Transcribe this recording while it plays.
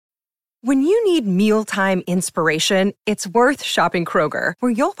When you need mealtime inspiration, it's worth shopping Kroger,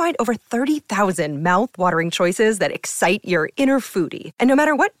 where you'll find over 30,000 mouth-watering choices that excite your inner foodie. And no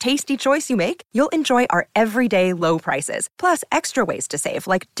matter what tasty choice you make, you'll enjoy our everyday low prices, plus extra ways to save,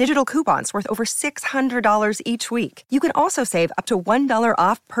 like digital coupons worth over $600 each week. You can also save up to $1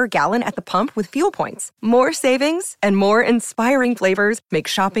 off per gallon at the pump with fuel points. More savings and more inspiring flavors make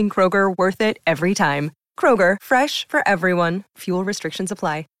shopping Kroger worth it every time. Kroger, fresh for everyone. Fuel restrictions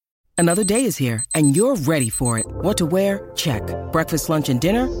apply. Another day is here, and you're ready for it. What to wear? Check. Breakfast, lunch, and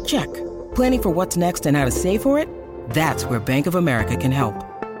dinner? Check. Planning for what's next and how to save for it? That's where Bank of America can help.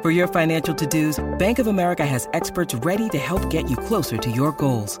 For your financial to-dos, Bank of America has experts ready to help get you closer to your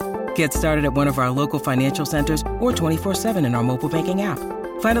goals. Get started at one of our local financial centers or 24/7 in our mobile banking app.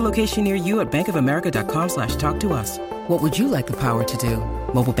 Find a location near you at bankofamerica.com/talktous. What would you like the power to do?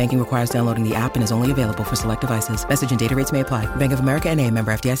 Mobile banking requires downloading the app and is only available for select devices. Message and data rates may apply. Bank of America N.A.,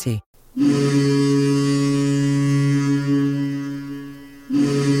 member FDIC.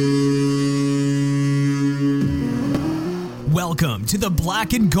 Welcome to the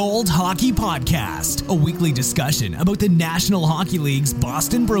Black and Gold Hockey Podcast, a weekly discussion about the National Hockey League's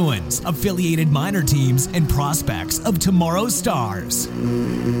Boston Bruins, affiliated minor teams, and prospects of tomorrow's stars.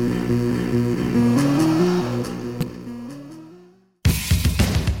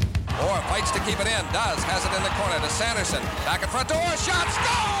 Orr fights to keep it in, has it in the corner to Sanderson, back in front to Orr, shot,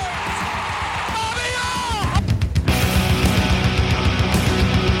 scores!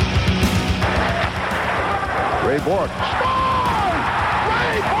 Ray Bourque scores!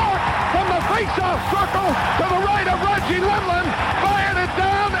 Ray Bourque from the face-off circle to the right of Reggie Lemelin, fired it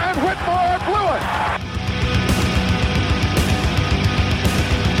down, and Whitmore blew it.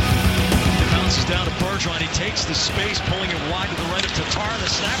 It bounces down to Bergeron. He takes the space, pulling it wide to the right of Tatar. The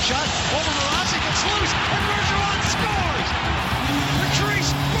snapshot over Mrazek, gets loose, and Bergeron scores!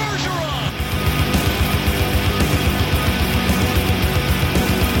 Patrice Bergeron!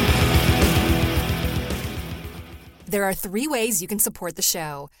 There are 3 ways you can support the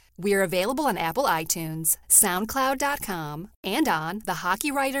show. We are available on Apple iTunes, SoundCloud.com, and on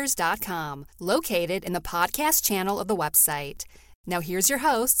thehockeywriters.com, located in the podcast channel of the website. Now here's your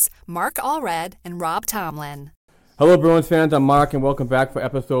hosts, Mark Allred and Rob Tomlin. Hello, Bruins fans. I'm Mark, and welcome back for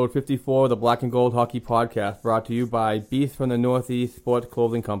episode 54 of the Black and Gold Hockey Podcast, brought to you by Beast from the Northeast Sports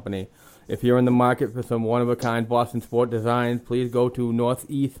Clothing Company. If you're in the market for some one-of-a-kind Boston sport designs, please go to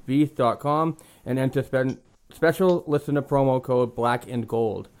northeastbeast.com and enter special listener promo code Black and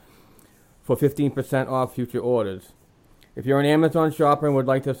Gold for 15% off future orders. If you're an Amazon shopper and would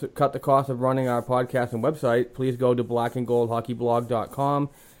like to cut the cost of running our podcast and website, please go to blackandgoldhockeyblog.com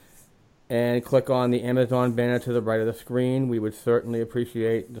and click on the Amazon banner to the right of the screen. We would certainly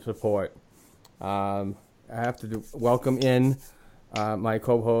appreciate the support. I have to welcome in my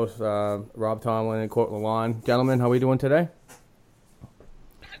co-hosts, Rob Tomlin and Court Lawan. Gentlemen, how are we doing today?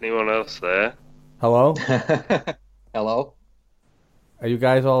 Anyone else there? Hello? Hello? Are you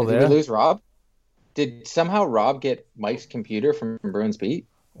guys all there? Did we lose Rob? Did somehow Rob get Mike's computer from Bruins Beat?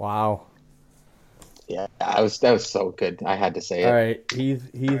 Wow. Yeah, that was so good. I had to say it. All right, he's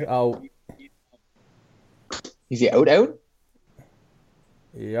out. Is he out?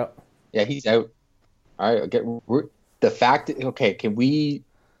 Yep. Yeah, he's out. All right, the fact. Okay, can we?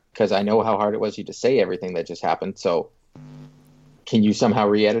 Because I know how hard it was you to say everything that just happened. So, can you somehow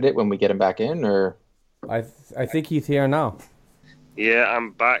re-edit it when we get him back in, or? I think he's here now. Yeah,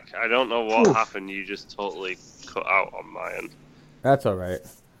 I'm back. I don't know what happened. You just totally cut out on my end. That's all right.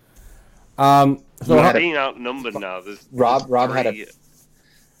 So we're being outnumbered now. There's Rob had a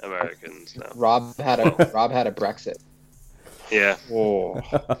Americans now. Rob had a Brexit. Yeah. Oh,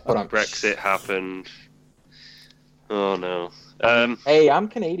 Brexit happened. Oh no. Hey, I'm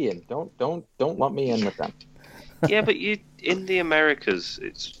Canadian. Don't lump me in with them. Yeah, but you in the Americas,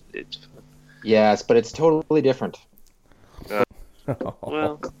 it's. Yes, but it's totally different.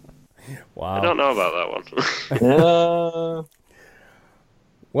 Well, wow. I don't know about that one.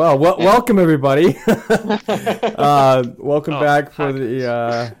 Well, welcome everybody. Welcome back for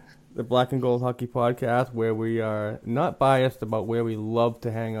the Black and Gold Hockey Podcast, where we are not biased about where we love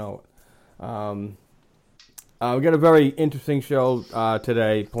to hang out. We got a very interesting show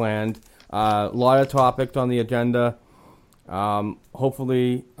today planned. A lot of topics on the agenda.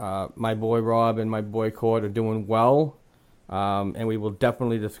 Hopefully, my boy Rob and my boy Court are doing well, and we will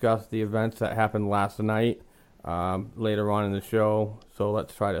definitely discuss the events that happened last night later on in the show. So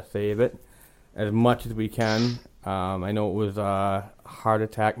let's try to save it as much as we can. I know it was heart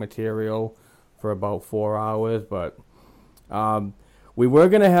attack material for about 4 hours, but we were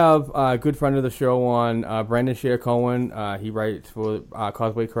going to have a good friend of the show on, Brandon Sher Cohen. He writes for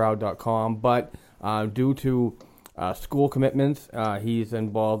causewaycrowd.com, but due to school commitments, he's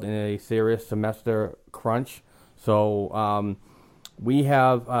involved in a serious semester crunch. So we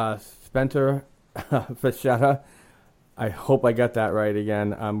have Spencer Fischetta. I hope I got that right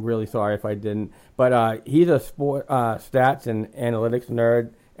again. I'm really sorry if I didn't. But he's a sport stats and analytics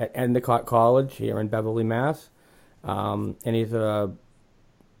nerd at Endicott College here in Beverly, Mass. And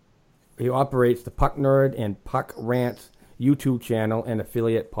he operates the Puck Nerd and Puck Rants YouTube channel and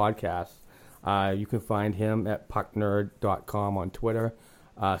affiliate podcasts. You can find him at pucknerd.com on Twitter.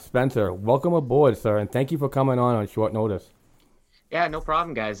 Spencer, welcome aboard, sir, and thank you for coming on short notice. Yeah, no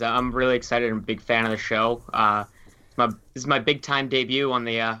problem, guys. I'm really excited. I'm a big fan of the show. This is my big time debut on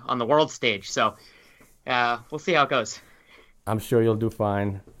the world stage, so we'll see how it goes. I'm sure you'll do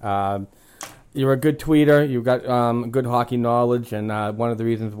fine. You're a good tweeter. You've got good hockey knowledge, and one of the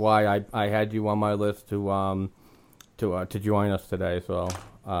reasons why I had you on my list to join us today. So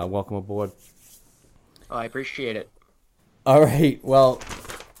welcome aboard. Oh, I appreciate it. All right. Well,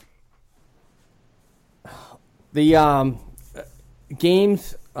 the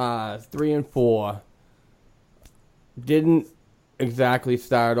games 3 and 4 didn't exactly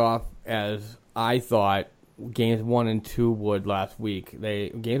start off as I thought games 1 and 2 would last week.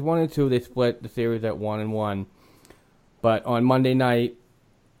 Games 1 and 2 they split the series at 1-1, but on Monday night,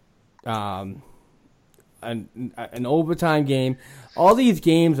 an overtime game. All these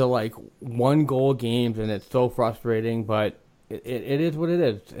games are like 1-goal games, and it's so frustrating. But it is what it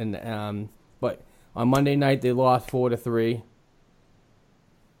is. And but on Monday night they lost 4-3,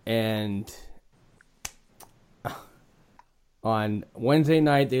 and on Wednesday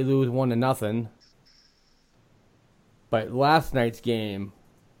night they lose 1-0. But last night's game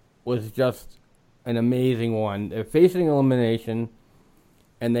was just an amazing one. They're facing elimination,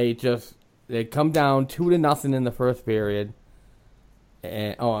 and they come down 2-0 in the first period.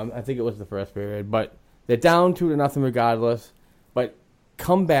 And I think it was the first period, but they're down 2-0 regardless. But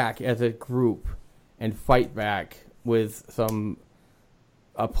come back as a group and fight back with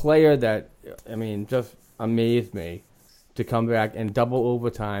a player that just amazed me to come back and double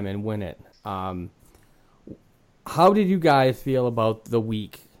overtime and win it. How did you guys feel about the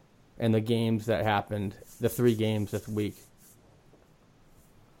week and the games that happened, the 3 games this week?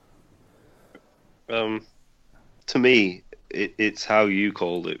 To me, it's how you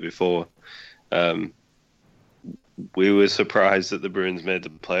called it before. We were surprised that the Bruins made the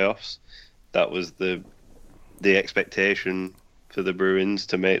playoffs. That was the expectation for the Bruins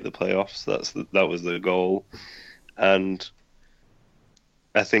to make the playoffs. That was the goal. And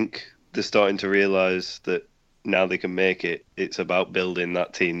I think they're starting to realize that now they can make it. It's about building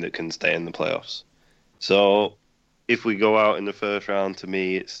that team that can stay in the playoffs. So if we go out in the first round, to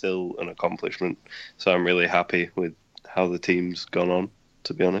me, it's still an accomplishment. So I'm really happy with how the team's gone on,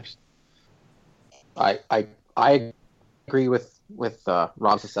 to be honest. I agree with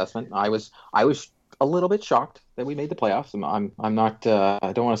Rob's assessment. I was a little bit shocked that we made the playoffs. I'm not.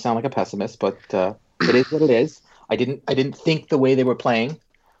 I don't want to sound like a pessimist, but it is what it is. I didn't think the way they were playing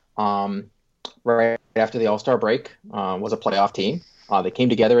right after the All-Star break was a playoff team. They came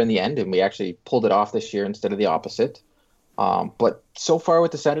together in the end, and we actually pulled it off this year instead of the opposite. But so far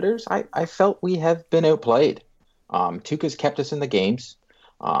with the Senators, I felt we have been outplayed. Tuukka's kept us in the games,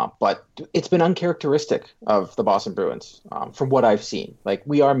 but it's been uncharacteristic of the Boston Bruins from what I've seen. Like,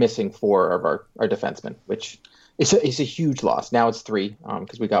 we are missing 4 of our defensemen, which is a huge loss. Now it's 3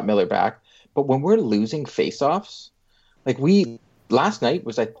 because we got Miller back. But when we're losing faceoffs, like last night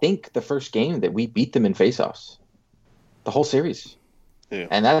was, I think, the first game that we beat them in faceoffs, the whole series. Yeah.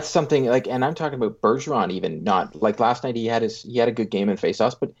 And that's something and I'm talking about Bergeron, even not like last night. He had a good game in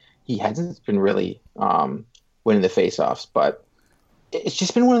faceoffs, but he hasn't been really winning the faceoffs. But it's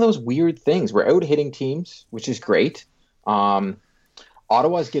just been one of those weird things. We're out hitting teams, which is great.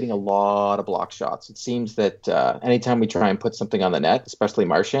 Ottawa's getting a lot of block shots. It seems that anytime we try and put something on the net, especially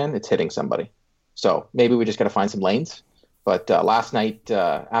Marchand, it's hitting somebody. So maybe we just got to find some lanes. But last night,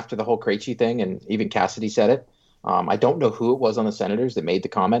 after the whole Krejci thing, and even Cassidy said it, I don't know who it was on the Senators that made the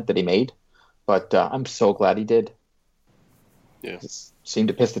comment that he made, but I'm so glad he did. Yeah, it seemed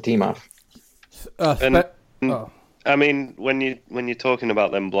to piss the team off. I mean, when you're talking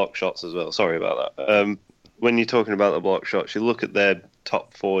about them block shots as well, sorry about that. When you're talking about the block shots, you look at their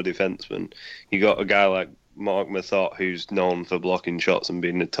top 4 defensemen. You got a guy like Mark Mathot, who's known for blocking shots and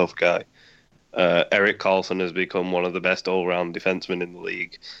being a tough guy. Erik Karlsson has become one of the best all-round defensemen in the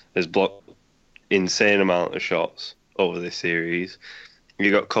league. Has blocked insane amount of shots over this series.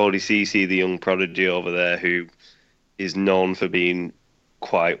 You got Cody Ceci, the young prodigy over there, who is known for being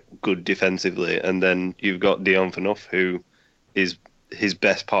quite good defensively, and then you've got Dion Phaneuf, who is his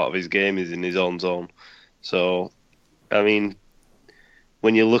best part of his game is in his own zone. So, I mean,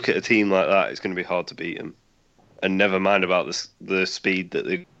 when you look at a team like that, it's going to be hard to beat them. And never mind about the speed that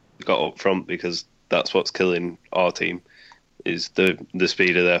they've got up front, because that's what's killing our team, is the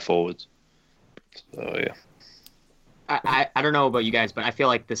speed of their forwards. So, yeah. I don't know about you guys, but I feel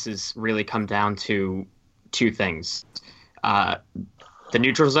like this has really come down to two things. The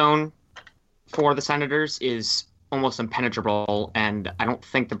neutral zone for the Senators is almost impenetrable, and I don't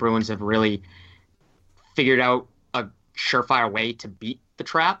think the Bruins have really figured out a surefire way to beat the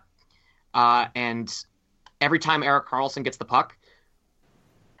trap. And every time Erik Karlsson gets the puck,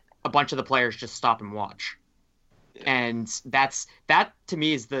 a bunch of the players just stop and watch. And that to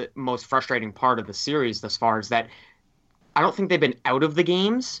me is the most frustrating part of the series thus far, is that I don't think they've been out of the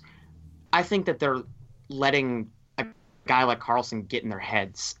games. I think that they're letting a guy like Karlsson get in their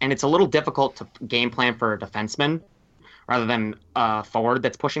heads. And it's a little difficult to game plan for a defenseman rather than a forward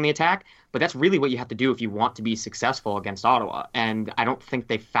that's pushing the attack. But that's really what you have to do if you want to be successful against Ottawa. And I don't think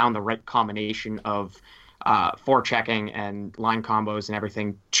they found the right combination of forechecking and line combos and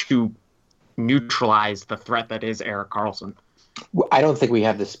everything to neutralize the threat that is Erik Karlsson. I don't think we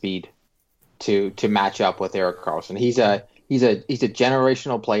have the speed to match up with Erik Karlsson. He's a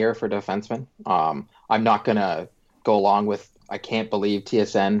generational player for defensemen. I'm not gonna go along with I can't believe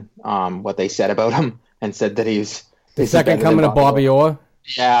TSN what they said about him and said that he's the second coming of Bobby Orr.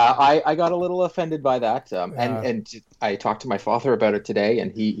 Yeah, I got a little offended by that. And I talked to my father about it today,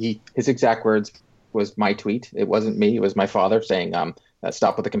 and his exact words was my tweet. It wasn't me. It was my father saying,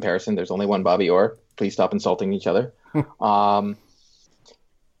 stop with the comparison. There's only one Bobby Orr. Please stop insulting each other.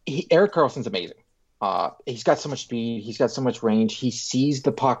 Erik Karlsson's amazing. He's got so much speed. He's got so much range. He sees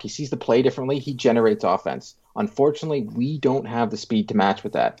the puck. He sees the play differently. He generates offense. Unfortunately, we don't have the speed to match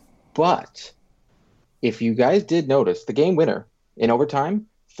with that. But if you guys did notice, the game winner in overtime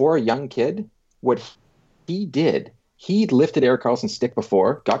for a young kid, what he did, he lifted Erik Karlsson's stick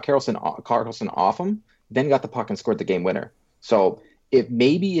before, got Karlsson off him, then got the puck and scored the game winner. So if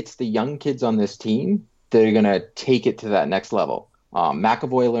maybe it's the young kids on this team that are going to take it to that next level.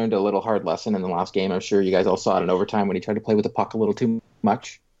 McAvoy learned a little hard lesson in the last game. I'm sure you guys all saw it in overtime when he tried to play with the puck a little too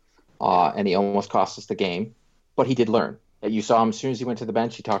much, and he almost cost us the game. But he did learn. You saw him as soon as he went to the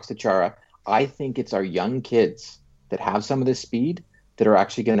bench. He talks to Chara. I think it's our young kids that have some of this speed that are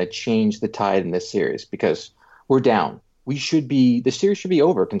actually going to change the tide in this series, because we're down. The series should be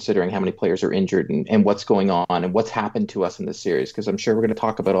over, considering how many players are injured and what's going on and what's happened to us in this series, because I'm sure we're going to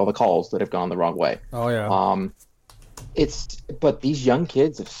talk about all the calls that have gone the wrong way. Oh, yeah. But these young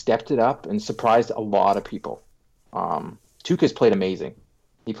kids have stepped it up and surprised a lot of people. Tuukka's played amazing.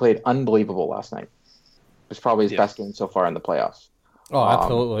 He played unbelievable last night. It was probably his best game so far in the playoffs. Oh,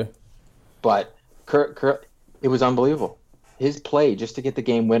 absolutely. But Kurt, it was unbelievable. His play just to get the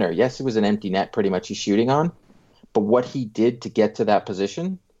game winner. Yes, it was an empty net pretty much he's shooting on, but what he did to get to that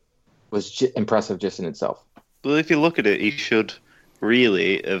position was impressive just in itself. Well, if you look at it, he should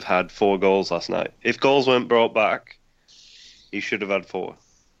really have had 4 goals last night. If goals weren't brought back, he should have had 4,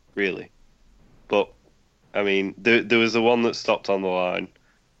 really. But, I mean, there was the one that stopped on the line,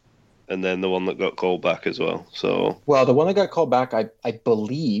 and then the one that got called back as well. Well, the one that got called back, I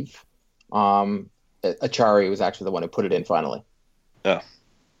believe Achari was actually the one who put it in finally. Yeah.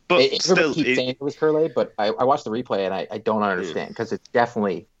 But still, keeps saying it was Curley, but I watched the replay and I don't understand, because it's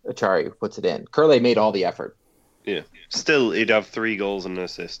definitely Achari who puts it in. Curley made all the effort. Yeah. Still, he'd have 3 goals and an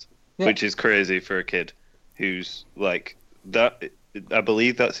assist, which is crazy for a kid who's like that. I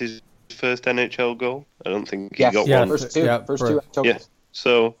believe that's his first NHL goal. I don't think he got one. First two NHL goals.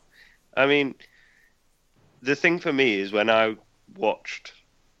 So, I mean, the thing for me is when I watched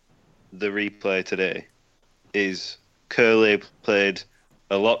the replay today, is Curley played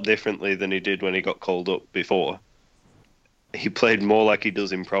a lot differently than he did when he got called up before. He played more like he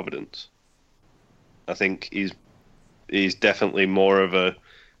does in Providence. I think he's definitely more of a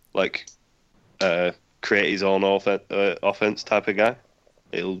create his own offense type of guy.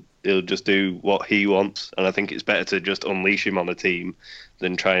 He'll just do what he wants, and I think it's better to just unleash him on a team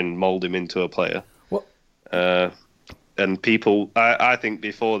than try and mold him into a player. And people, I think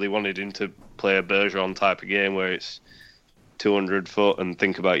before they wanted him to play a Bergeron type of game where it's 200 foot and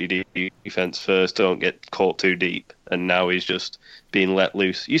think about your defense first, don't get caught too deep. And now he's just being let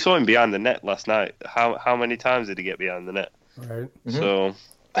loose. You saw him behind the net last night. How many times did he get behind the net? Right. Mm-hmm. So,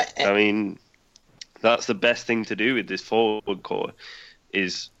 I mean, that's the best thing to do with this forward core,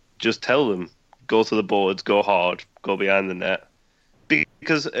 is just tell them, go to the boards, go hard, go behind the net.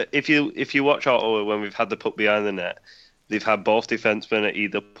 Because if you watch Ottawa when we've had the puck behind the net, They've had both defensemen at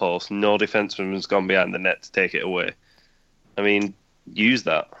either post. No defenseman has gone behind the net to take it away. I mean, use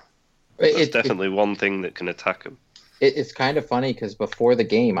that. That's definitely one thing that can attack them. It's kind of funny because before the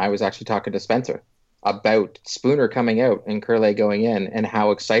game, I was actually talking to Spencer about Spooner coming out and Curley going in and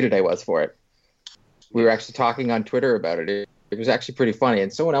how excited I was for it. We were actually talking on Twitter about it. It was actually pretty funny.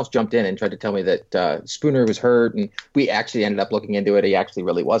 And someone else jumped in and tried to tell me that Spooner was hurt, and we actually ended up looking into it. He actually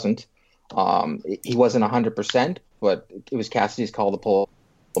really wasn't. He wasn't 100%, but it was Cassidy's call to pull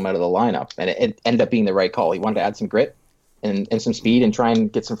him out of the lineup. And it ended up being the right call. He wanted to add some grit and some speed and try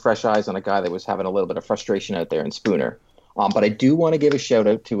and get some fresh eyes on a guy that was having a little bit of frustration out there in Spooner. But I do want to give a shout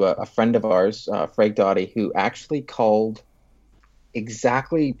out to a friend of ours, Frank Doughty, who actually called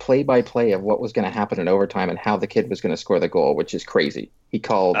exactly play-by-play of what was going to happen in overtime and how the kid was going to score the goal, which is crazy. He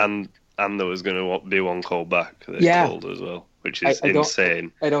called... And there was going to be one call back that he called as well, which is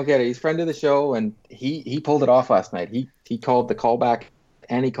insane. I don't get it. He's a friend of the show, and he pulled it off last night. He called the callback,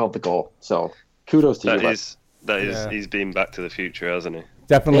 and he called the goal. So kudos to you. He's been Back to the Future, hasn't he?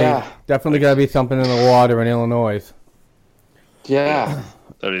 Definitely got to be something in the water in Illinois. Yeah.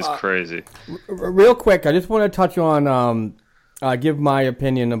 That is crazy. Real quick, I just want to touch on, give my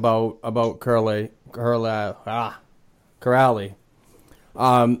opinion about Kuraly.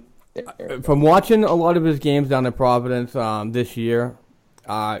 From watching a lot of his games down in Providence this year,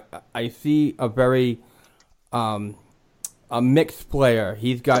 I see a very a mixed player.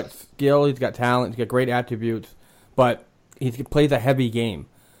 He's got skill, he's got talent, he's got great attributes, but he plays a heavy game.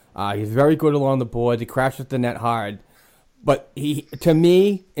 He's very good along the boards. He crashes the net hard. But to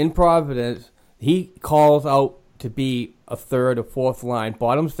me, in Providence, he calls out to be a third or fourth line,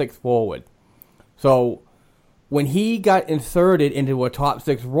 bottom six forward. So when he got inserted into a top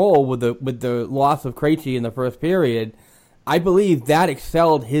six role with the loss of Krejci in the first period, I believe that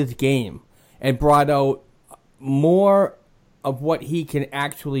excelled his game and brought out more of what he can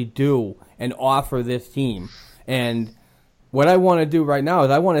actually do and offer this team. And what I want to do right now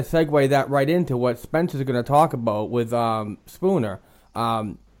is I want to segue that right into what Spencer's going to talk about with Spooner.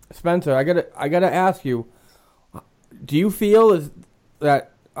 Spencer, I gotta ask you, do you feel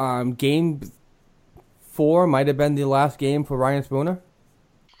that Game 4 might have been the last game for Ryan Spooner?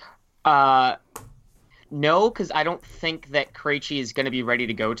 No, because I don't think that Krejci is going to be ready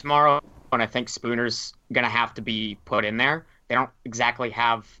to go tomorrow, and I think Spooner's going to have to be put in there. They don't exactly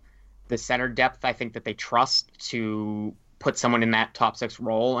have the center depth I think that they trust to put someone in that top six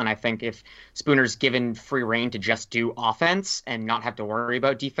role, and I think if Spooner's given free rein to just do offense and not have to worry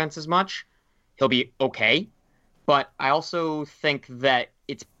about defense as much, he'll be okay. But I also think that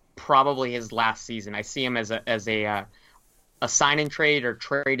it's probably his last season. I see him as a sign and trade or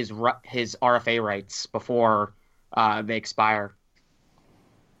trade his RFA rights before they expire.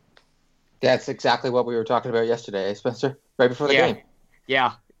 That's exactly what we were talking about yesterday, Spencer, right before the game.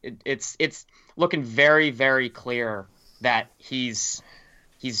 Yeah, it's looking very, very clear that his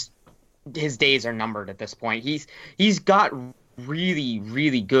days are numbered at this point. He's got really,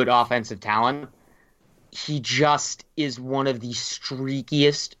 really good offensive talent. He just is one of the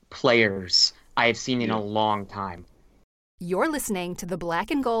streakiest players I have seen in a long time. You're listening to the Black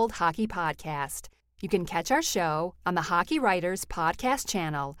and Gold Hockey Podcast. You can catch our show on the Hockey Writers Podcast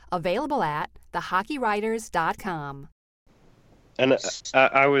channel, available at thehockeywriters.com. And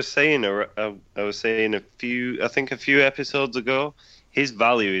I was saying a few episodes ago, his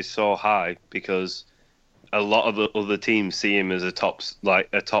value is so high because a lot of the other teams see him as a top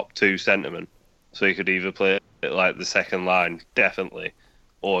two centerman. So he could either play like the second line, definitely,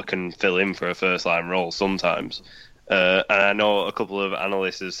 or can fill in for a first line role sometimes. And I know a couple of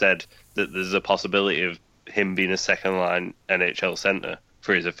analysts have said that there's a possibility of him being a second line NHL center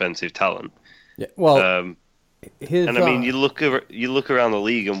for his offensive talent. Yeah, well, and I mean, you look around the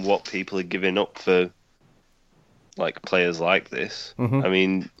league and what people are giving up for like players like this. Mm-hmm. I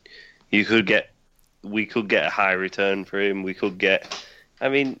mean, we could get a high return for him. We could get, I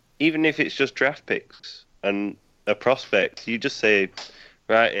mean, even if it's just draft picks and a prospect, you just say,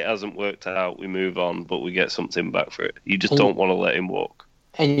 right, it hasn't worked out, we move on, but we get something back for it. You just don't want to let him walk.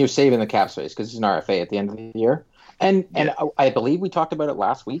 And you're saving the cap space because he's an RFA at the end of the year. And I believe we talked about it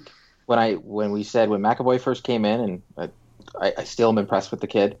last week when we said when McAvoy first came in, and I still am impressed with the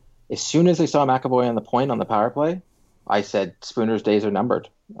kid. As soon as I saw McAvoy on the point on the power play, I said Spooner's days are numbered.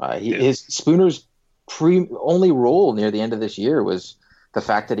 His Spooner's only role near the end of this year was the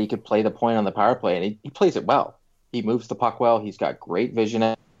fact that he could play the point on the power play, and he plays it well. He moves the puck well. He's got great vision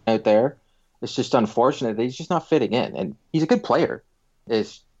out there. It's just unfortunate that he's just not fitting in, and he's a good player.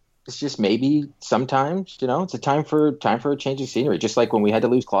 It's just maybe sometimes, it's a time for a change of scenery. Just like when we had to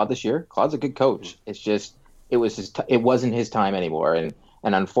lose Claude this year. Claude's a good coach. It's just it was it wasn't his time anymore, and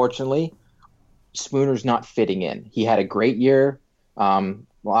unfortunately, Spooner's not fitting in. He had a great year.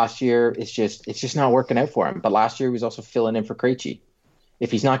 Last year, it's just not working out for him. But last year, he was also filling in for Krejci.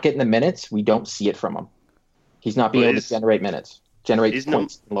 If he's not getting the minutes, we don't see it from him. He's not being able to generate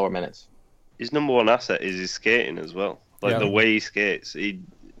points in lower minutes. His number one asset is his skating as well. Like the way he skates,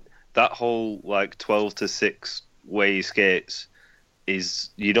 that whole 12-6 way he skates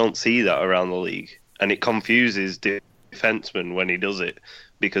is, you don't see that around the league, and it confuses defensemen when he does it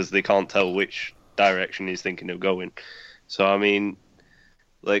because they can't tell which direction he's thinking of going. So I mean,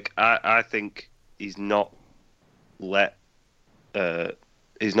 I think he's not he's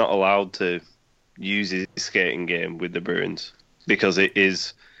not allowed to use his skating game with the Bruins, because it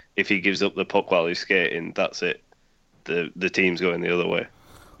is, if he gives up the puck while he's skating, that's it. The team's going the other way,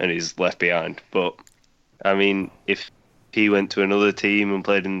 and he's left behind. But I mean, if he went to another team and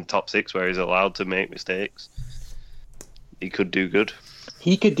played in the top 6 where he's allowed to make mistakes, he could do good.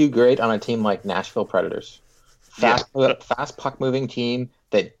 He could do great on a team like Nashville Predators. Fast puck moving team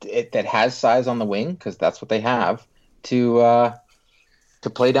that has size on the wing, because that's what they have, to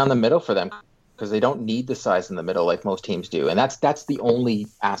play down the middle for them, because they don't need the size in the middle like most teams do, and that's the only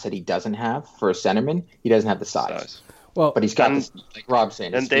asset he doesn't have for a centerman. He doesn't have the size. Well, but he's got this, like Rob's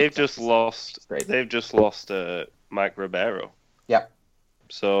saying. And they've just lost Mike Ribeiro. Yep.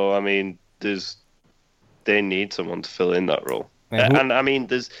 So I mean, they need someone to fill in that role. And I mean,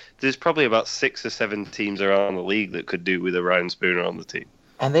 there's probably about 6 or 7 teams around the league that could do with a Ryan Spooner on the team.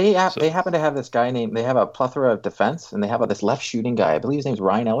 And they happen to have this guy named. They have a plethora of defense, and they have this left shooting guy. I believe his name's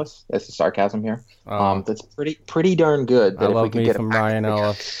Ryan Ellis. That's the sarcasm here. That's pretty darn good. I love me some Ryan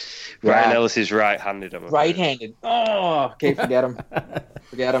Ellis. Ryan Ellis is right-handed. Right-handed. Oh, okay. Forget him.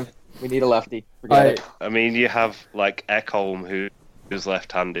 Forget him. We need a lefty. Forget it. I mean, you have Ekholm, who's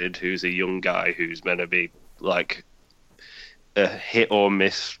left-handed, who's a young guy who's meant to be a hit or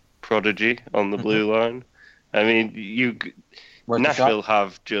miss prodigy on the blue line. I mean, Nashville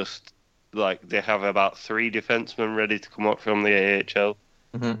have just they have about 3 defensemen ready to come up from the AHL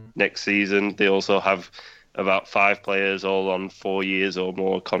next season. They also have about 5 players all on 4 years or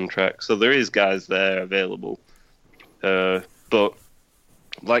more contracts. So there is guys there available. But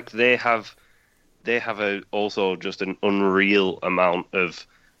they have also just an unreal amount of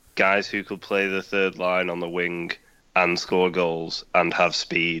guys who could play the third line on the wing and score goals and have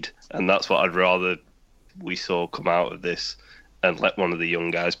speed. And that's what I'd rather we saw come out of this, and let one of the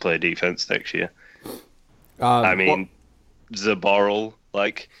young guys play defense next year. Zaboral,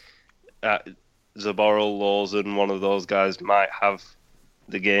 Lawson, one of those guys might have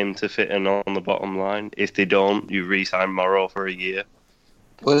the game to fit in on the bottom line. If they don't, you re-sign Morrow for a year.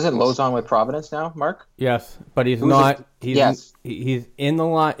 Well, isn't Lozon with Providence now, Mark? Yes, but he's not. He's in the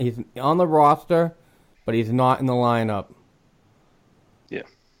line. He's on the roster, but he's not in the lineup. Yeah,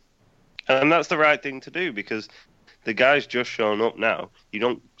 and that's the right thing to do, because the guy's just shown up now. You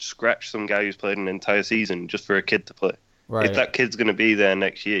don't scratch some guy who's played an entire season just for a kid to play. Right. If that kid's going to be there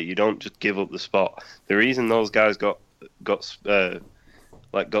next year, you don't just give up the spot. The reason those guys got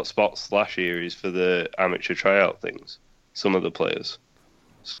spots last year is for the amateur tryout things. Some of the players.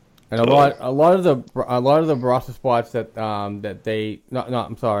 And a lot of the roster spots a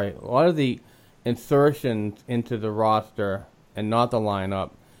lot of the insertions into the roster and not the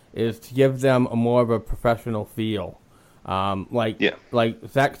lineup is to give them a more of a professional feel. Like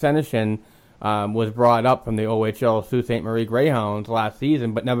Zach Senyshyn was brought up from the OHL Sault Ste. Marie Greyhounds last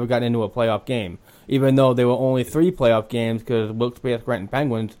season, but never got into a playoff game, even though there were only 3 playoff games because Wilkes-Barre Scranton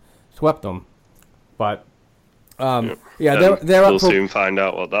Penguins swept them. But they're we'll soon find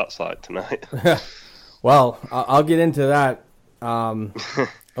out what that's like tonight. Well, I'll get into that a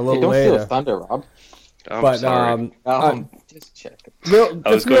little later. Don't steal thunder, Rob. Sorry. Just check. I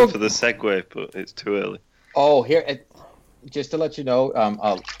was going for the segue, but it's too early. Oh, here, just to let you know,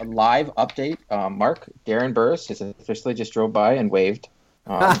 a live update. Mark, Darren Burris has officially just drove by and waved.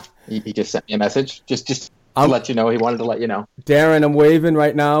 He just sent me a message. Just to let you know, he wanted to let you know. Darren, I'm waving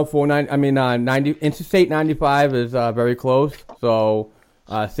right now. 90 Interstate 95 is very close, so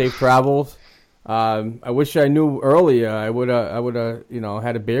safe travels. I wish I knew earlier. I would have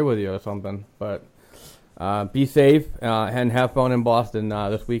had a beer with you or something. But be safe and have fun in Boston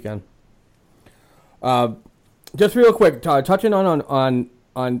this weekend. Just real quick, touching on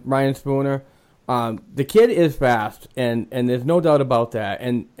Ryan Spooner. The kid is fast, and there's no doubt about that.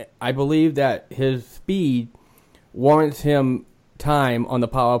 And I believe that his speed warrants him time on the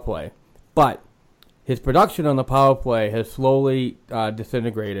power play. But his production on the power play has slowly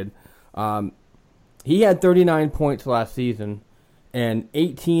disintegrated. He had 39 points last season, and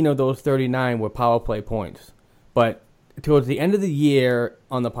 18 of those 39 were power play points. But towards the end of the year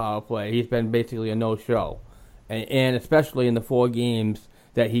on the power play, he's been basically a no-show. And especially in the 4 games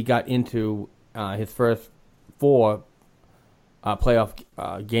that he got into his first 4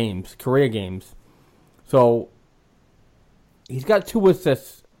 playoff games, career games. So he's got 2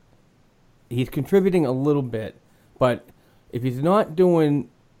 assists. He's contributing a little bit. But if he's not doing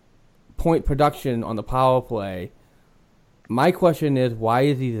point production on the power play, my question is, why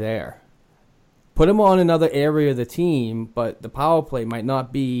is he there? Put him on another area of the team, but the power play might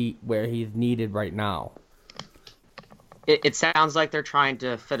not be where he's needed right now. It sounds like they're trying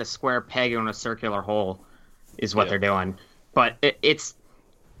to fit a square peg in a circular hole, is what they're doing. But it's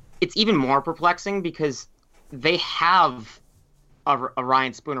even more perplexing because they have a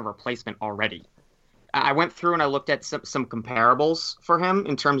Ryan Spooner replacement already. I went through and I looked at some comparables for him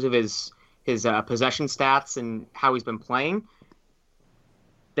in terms of his possession stats and how he's been playing.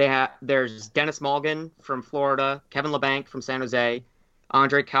 There's Dennis Malgin from Florida, Kevin LeBanc from San Jose,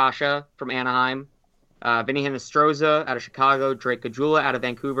 Andre Kasha from Anaheim, Vinny Hinostroza out of Chicago, Drake Caggiula out of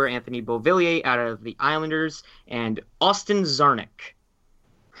Vancouver, Anthony Beauvillier out of the Islanders, and Austin Czarnik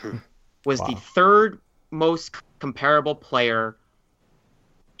was the 3rd most comparable player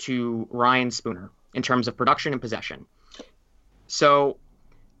to Ryan Spooner in terms of production and possession. So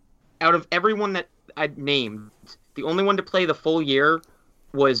out of everyone that I named, the only one to play the full year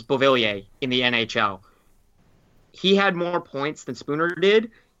was Beauvillier in the NHL. He had more points than Spooner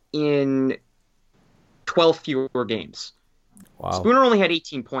did in 12 fewer games. Wow. Spooner only had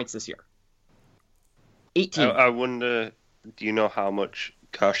 18 points this year. 18. I wonder, do you know how much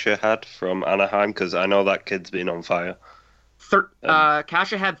Kasha had from Anaheim? Because I know that kid's been on fire.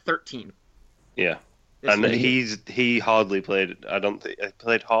 Kasha had 13. Yeah. And he hardly played. I don't think he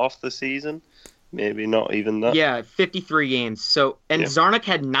played half the season. Maybe not even that. Yeah, 53 games. So Czarnik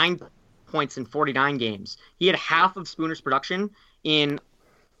had 9 points in 49 games. He had half of Spooner's production in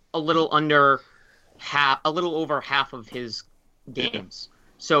a little over half of his games.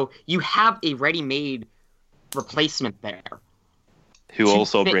 So you have a ready-made replacement there. Who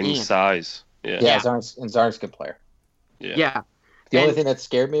also brings size. Yeah, Czarnik's a good player. Yeah. The only thing that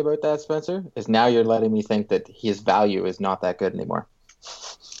scared me about that, Spencer, is now you're letting me think that his value is not that good anymore.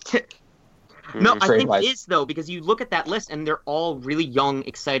 No, I think it is, though, because you look at that list, and they're all really young,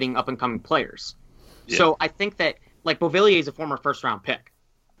 exciting, up-and-coming players. Yeah. So I think that, like, Beauvillier is a former first-round pick.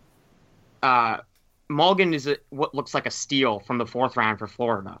 Malgin is what looks like a steal from the 4th round for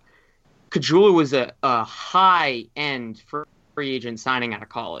Florida. Caggiula was a high-end free agent signing out of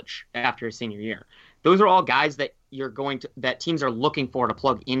college after his senior year. Those are all guys that that teams are looking for to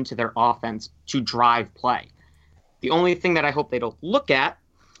plug into their offense to drive play. The only thing that I hope they don't look at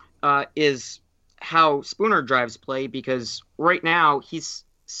is how Spooner drives play, because right now he's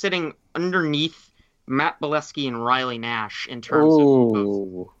sitting underneath Matt Bolesky and Riley Nash in terms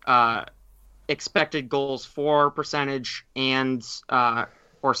of expected goals for percentage and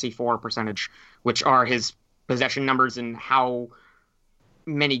Corsi for percentage, which are his possession numbers and how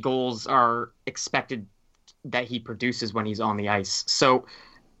many goals are expected that he produces when he's on the ice. So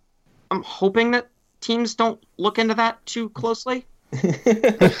I'm hoping that teams don't look into that too closely.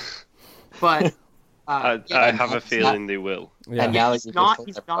 But I have a feeling they will. Yeah. And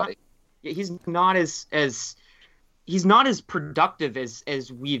he's not as productive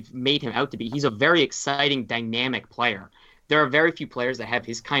as we've made him out to be. He's a very exciting, dynamic player. There are very few players that have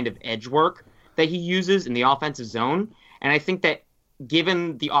his kind of edge work that he uses in the offensive zone, and I think that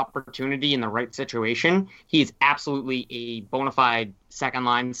given the opportunity in the right situation, he is absolutely a bona fide second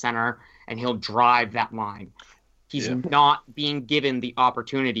line center, and he'll drive that line. He's not being given the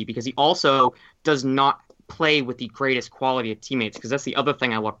opportunity because he also does not play with the greatest quality of teammates, because that's the other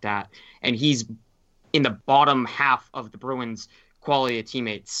thing I looked at. And he's in the bottom half of the Bruins' quality of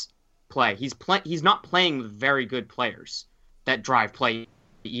teammates play. He's not playing with very good players that drive play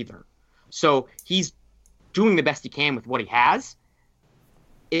either. So he's doing the best he can with what he has.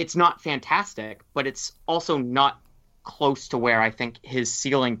 It's not fantastic, but it's also not close to where I think his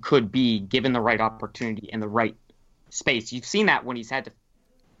ceiling could be given the right opportunity and the right space. You've seen that when he's had to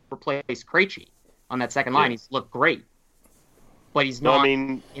replace Krejci on that second line. He's looked great, but he's not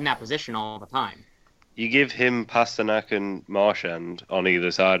in that position all the time. You give him Pasternak and Marchand on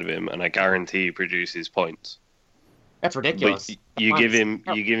either side of him, and I guarantee he produces points. That's ridiculous. But you give him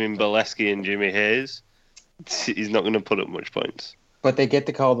Bolesky and Jimmy Hayes, he's not going to put up much points. But they get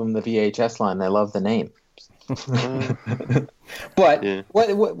to call them the VHS line. They love the name. But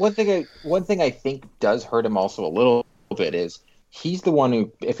one thing I think does hurt him also a little bit is he's the one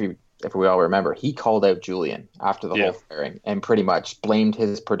who, if we all remember, he called out Julian after the whole firing and pretty much blamed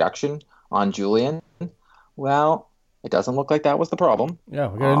his production on Julian. Well, it doesn't look like that was the problem. Yeah,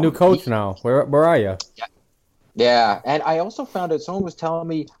 we got a new coach now. Where are you? Yeah, and I also found out someone was telling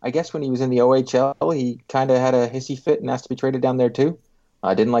me, I guess when he was in the OHL, he kind of had a hissy fit and asked to be traded down there too.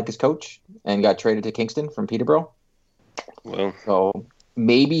 Didn't like his coach and got traded to Kingston from Peterborough. Well, so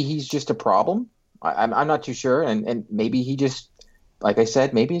maybe he's just a problem. I'm not too sure, and maybe he just, like I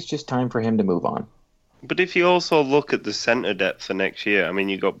said, maybe it's just time for him to move on. But if you also look at the centre depth for next year, I mean,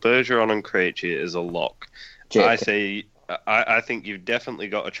 you've got Bergeron and Krejci as a lock. I think you've definitely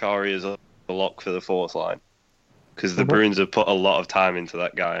got Achari as a lock for the fourth line. Because the Bruins have put a lot of time into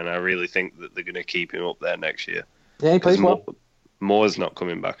that guy, and I really think that they're going to keep him up there next year. Yeah, he plays well. Moore's not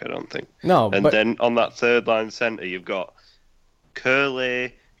coming back, I don't think. No, and then on that third line centre, you've got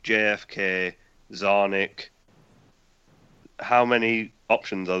Curley, JFK, Zarnik. How many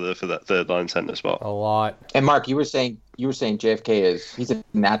options are there for that third line centre spot? A lot. And Mark, you were saying JFK he's a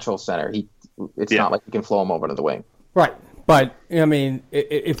natural center. It's not like you can flow him over to the wing. Right. But, I mean,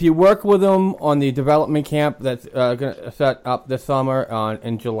 if you work with them on the development camp that's going to set up this summer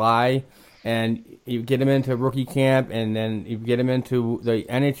in July, and you get him into rookie camp, and then you get him into the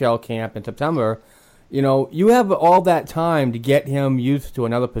NHL camp in September, you have all that time to get him used to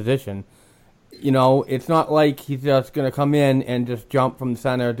another position. It's not like he's just going to come in and just jump from the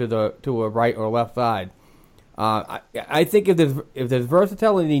center to a right or left side. I think if there's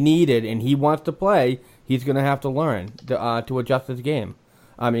versatility needed and he wants to play, he's going to have to learn to adjust his game.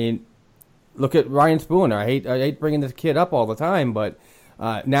 I mean, look at Ryan Spooner. I hate bringing this kid up all the time, but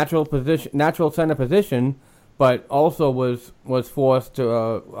natural center position, but also was forced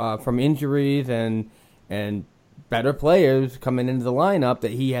to from injuries and better players coming into the lineup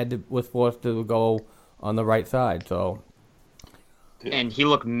that he was forced to go on the right side. So. And he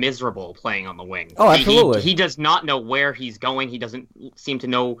looked miserable playing on the wing. Oh, absolutely. He does not know where he's going. He doesn't seem to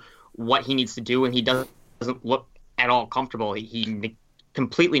know what he needs to do, and he doesn't look at all comfortable. He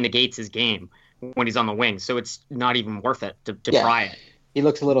completely negates his game when he's on the wing, so it's not even worth it to try it. He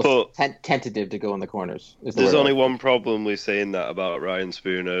looks a little tentative to go in the corners. There's only one problem with saying that about Ryan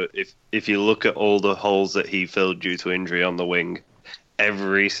Spooner. If you look at all the holes that he filled due to injury on the wing,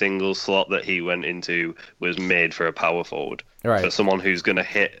 every single slot that he went into was made for a power forward. Right. For someone who's going to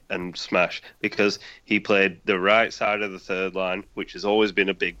hit and smash, because he played the right side of the third line, which has always been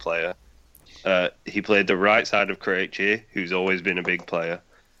a big player. He played the right side of Krejci, who's always been a big player.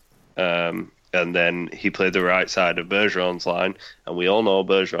 And then he played the right side of Bergeron's line, and we all know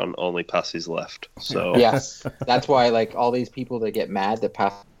Bergeron only passes left. So yes, that's why all these people that get mad that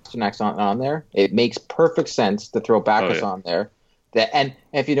Pasternak's on there, it makes perfect sense to throw Backes on there. And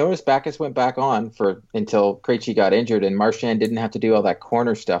if you notice, Backes went back on until Krejci got injured, and Marchand didn't have to do all that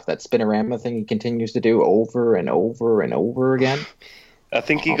corner stuff, that spinorama thing he continues to do over and over and over again. I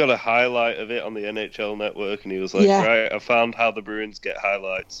think he got a highlight of it on the NHL Network, and he was like, right, I found how the Bruins get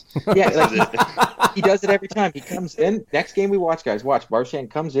highlights. Yeah, he does it every time. He comes in. Next game we watch, guys, watch. Marchand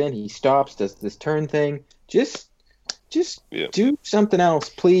comes in, he stops, does this turn thing. Just do something else,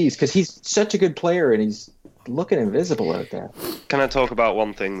 please, because he's such a good player, and he's looking invisible out there. Can I talk about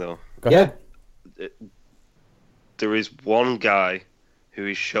one thing, though? Go ahead. There is one guy who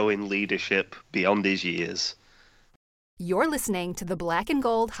is showing leadership beyond his years. You're listening to the Black and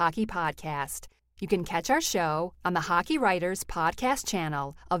Gold Hockey Podcast. You can catch our show on the Hockey Writers Podcast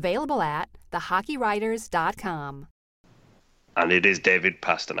channel, available at thehockeywriters.com. And it is David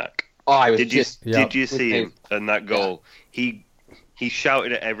Pastrnak. Oh, Did you see him in that goal? Yeah. He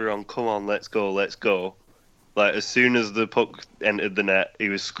shouted at everyone, "Come on, let's go, let's go." Like, as soon as the puck entered the net, he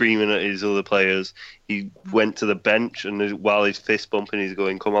was screaming at his other players. He went to the bench, and while he's fist bumping, he's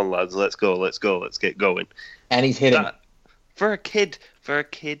going, "Come on, lads, let's go, let's go, let's get going." And he's hitting. For a kid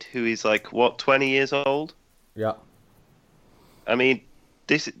who is 20 years old? Yeah. I mean,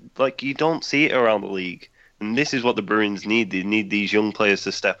 this, you don't see it around the league. And this is what the Bruins need. They need these young players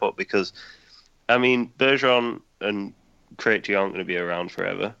to step up because, I mean, Bergeron and Krejci aren't going to be around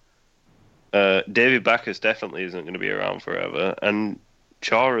forever. David Backes definitely isn't going to be around forever. And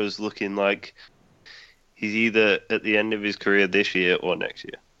Chara's looking like he's either at the end of his career this year or next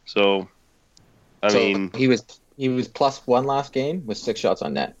year. So, I mean... He was +1 last game with 6 shots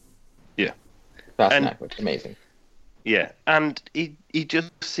on net. Yeah. Pastrnak was amazing. Yeah, and he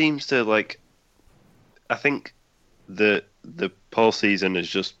just seems to, I think the postseason has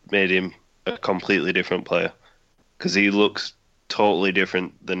just made him a completely different player because he looks totally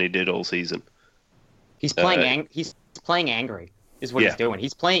different than he did all season. He's playing he's playing angry is what he's doing.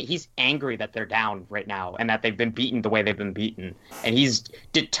 He's angry that they're down right now and that they've been beaten the way they've been beaten, and he's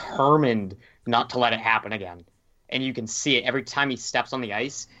determined not to let it happen again. And you can see it every time he steps on the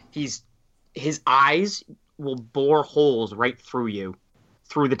ice. His eyes will bore holes right through you,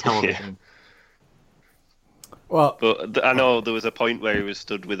 through the television. Yeah. Well, but I know there was a point where he was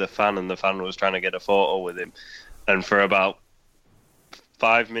stood with a fan, and the fan was trying to get a photo with him, and for about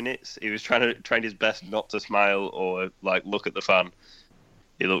 5 minutes, he was trying his best not to smile or like look at the fan.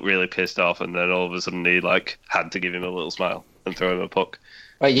 He looked really pissed off, and then all of a sudden he like had to give him a little smile and throw him a puck.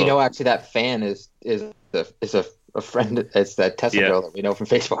 Well, you know, actually, that fan is a friend. It's that Tesla girl that we know from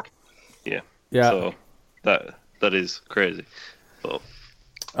Facebook. Yeah. Yeah. So that is crazy. But,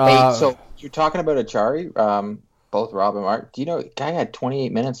 hey, so you're talking about Achari, both Rob and Mark. Do you know, guy had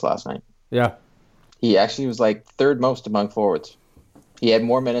 28 minutes last night? Yeah. He actually was like third most among forwards. He had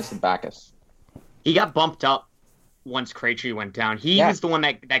more minutes than Backes. He got bumped up once Krejci went down. He was the one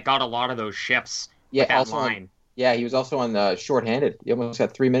that got a lot of those shifts. Yeah, with that also line. He was also on shorthanded. He almost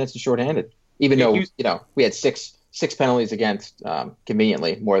got 3 minutes of shorthanded. Even though we had six penalties against,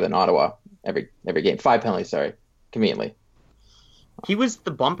 conveniently more than Ottawa every game. 5 penalties, sorry, conveniently. He was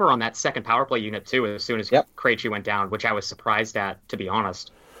the bumper on that second power play unit too. As soon as Krejci went down, which I was surprised at, to be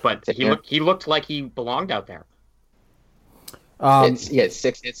honest. But he looked like he belonged out there. He had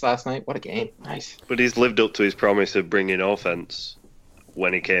 6 hits last night. What a game! Nice. But he's lived up to his promise of bringing offense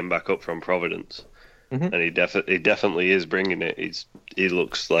when he came back up from Providence, and he definitely is bringing it. He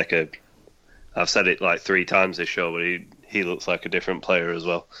looks like I've said it like 3 times this show, but he looks like a different player as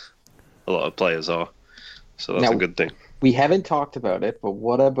well. A lot of players are, so that's a good thing. We haven't talked about it, but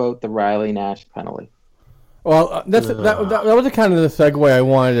what about the Riley Nash penalty? Well, that was the kind of the segue I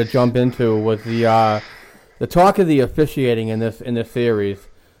wanted to jump into, was the talk of the officiating in this series,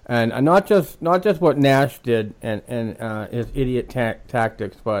 and not just what Nash did and his idiot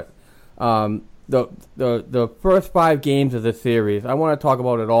tactics, but the first 5 games of the series. I want to talk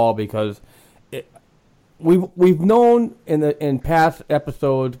about it all because we've known in past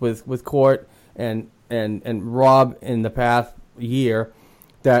episodes with Court and Rob in the past year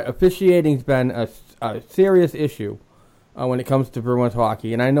that officiating's been a serious issue when it comes to Bruins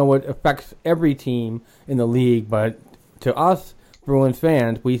hockey, and I know it affects every team in the league, but to us Bruins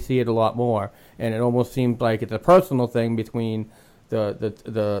fans, we see it a lot more, and it almost seems like it's a personal thing between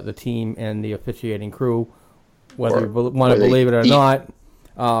the team and the officiating crew, whether you want to believe it or not,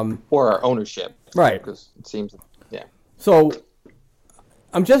 or our ownership, right? Because it seems, So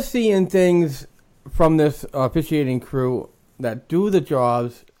I'm just seeing things from this officiating crew that do the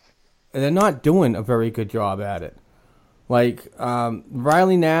jobs, and they're not doing a very good job at it. Like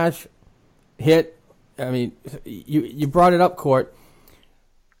Riley Nash hit. I mean, you brought it up, Court.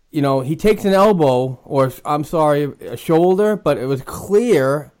 You know, he takes an elbow, or I'm sorry, a shoulder, but it was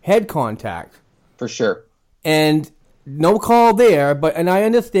clear head contact. For sure. And no call there, and I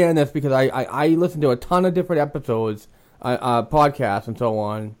understand this because I listen to a ton of different episodes, podcasts and so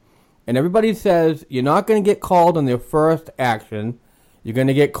on, and everybody says you're not going to get called on the first action, you're going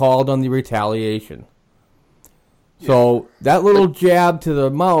to get called on the retaliation. So that little jab to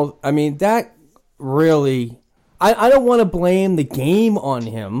the mouth, I mean, that really, I don't want to blame the game on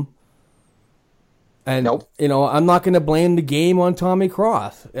him. And, you know, I'm not going to blame the game on Tommy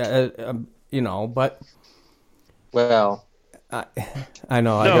Cross, you know, but. Well. I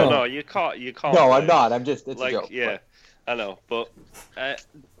know. No, you can't. No, I'm not. I'm just, it's like, a joke. Yeah, but. I know. But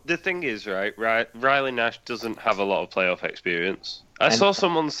the thing is, right, Riley Nash doesn't have a lot of playoff experience. I saw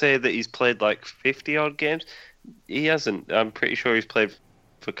someone say that he's played like 50-odd games. He hasn't. I'm pretty sure he's played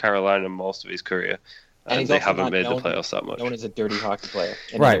for Carolina most of his career, and they haven't made the playoffs that much. Known as a dirty hockey player,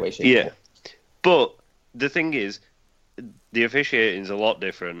 right? Yeah, but the thing is, the officiating is a lot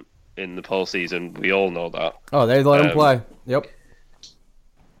different in the postseason. We all know that. Oh, they let him play. Yep.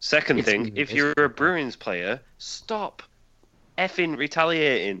 Second thing, if you're a Bruins player, stop effing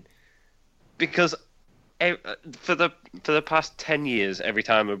retaliating, because for the past 10 years, every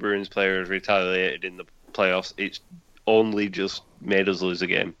time a Bruins player has retaliated in the playoffs, it's only just made us lose a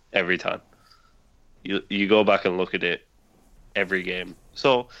game every time. You go back and look at it every game.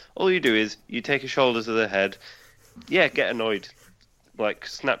 So all you do is you take a shoulder to the head, get annoyed, like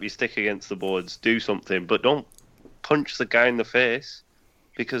snap your stick against the boards, do something, but don't punch the guy in the face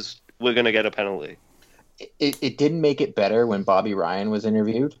because we're going to get a penalty. It didn't make it better when Bobby Ryan was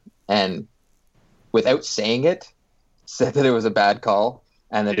interviewed and without saying it said that it was a bad call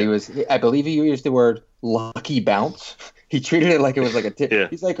and that he was, I believe he used the word lucky bounce. He treated it like it was like a tip. Yeah.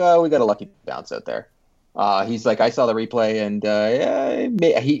 He's like, oh, we got a lucky bounce out there. He's like, I saw the replay, and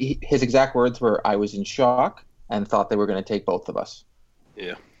his exact words were, I was in shock and thought they were going to take both of us.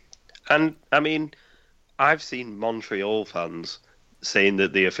 Yeah. And, I mean, I've seen Montreal fans saying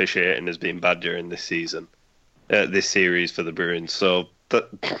that the officiating has been bad during this season, this series for the Bruins. So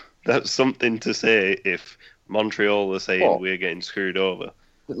that's something to say if Montreal are saying we're getting screwed over.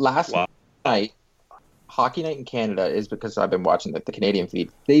 Last night, Hockey Night in Canada is because I've been watching the Canadian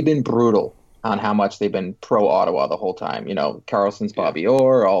feed. They've been brutal on how much they've been pro-Ottawa the whole time. You know, Carlson's Bobby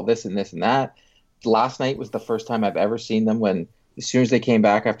Orr, all this and this and that. Last night was the first time I've ever seen them when, as soon as they came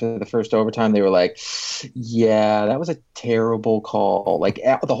back after the first overtime, they were like, yeah, that was a terrible call. Like,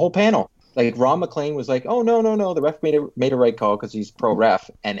 the whole panel. Like, Ron McLean was like, oh, no, the ref made a right call because he's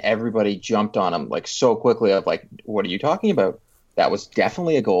pro-ref. And everybody jumped on him, like, so quickly of, like, what are you talking about? That was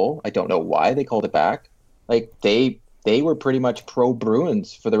definitely a goal. I don't know why they called it back. Like, they were pretty much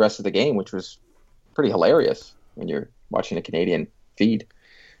pro-Bruins for the rest of the game, which was pretty hilarious when you're watching a Canadian feed.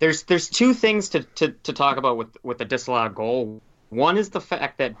 There's two things to talk about with the disallowed goal. One is the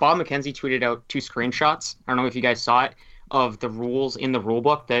fact that Bob McKenzie tweeted out 2 screenshots. I don't know if you guys saw it, of the rules in the rule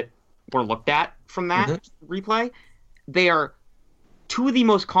book that were looked at from that replay. They are 2 of the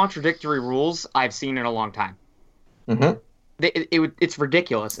most contradictory rules I've seen in a long time. It's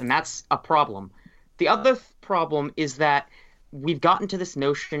ridiculous, and that's a problem. The other problem is that we've gotten to this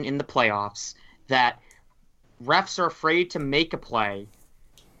notion in the playoffs that refs are afraid to make a play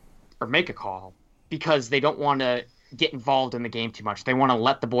or make a call because they don't want to get involved in the game too much. They want to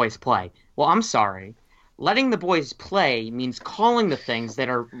let the boys play. Well, I'm sorry. Letting the boys play means calling the things that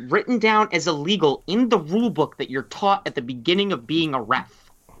are written down as illegal in the rule book that you're taught at the beginning of being a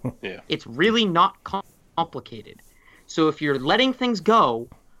ref. It's really not complicated. So if you're letting things go,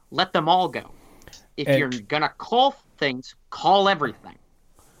 let them all go. If you're going to call things, call everything.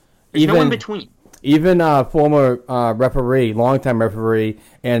 There's no in between. Even former referee, longtime referee,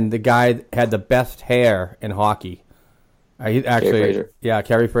 and the guy had the best hair in hockey. He actually,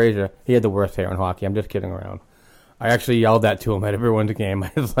 Kerry Fraser. He had the worst hair in hockey. I'm just kidding around. I actually yelled that to him at everyone's game.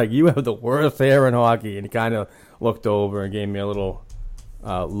 I was like, "You have the worst hair in hockey," and he kind of looked over and gave me a little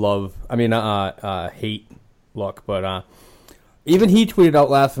hate look. But even he tweeted out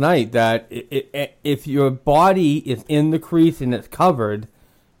last night that if your body is in the crease and it's covered,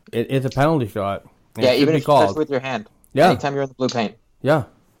 it's a penalty shot. Even if you touch it with your hand. Yeah. Anytime you're in the blue paint. Yeah.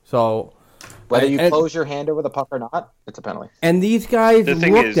 So whether you close your hand over the puck or not, it's a penalty. And these guys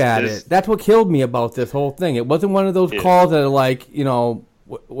looked at it. That's what killed me about this whole thing. It wasn't one of those calls that are like, you know,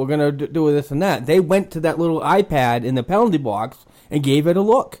 we're going to do this and that. They went to that little iPad in the penalty box and gave it a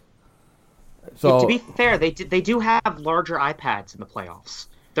look. So to be fair, they do have larger iPads in the playoffs.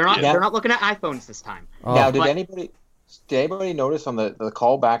 They're not looking at iPhones this time. Now, did anybody notice on the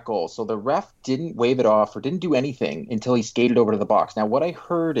callback goal? So the ref didn't wave it off or didn't do anything until he skated over to the box. Now, what I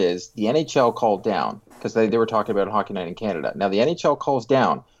heard is the NHL called down because they were talking about Hockey Night in Canada. Now, the NHL calls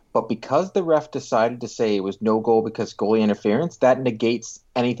down, but because the ref decided to say it was no goal because goalie interference, that negates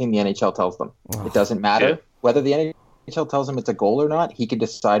anything the NHL tells them. It doesn't matter whether the NHL tells him it's a goal or not. He can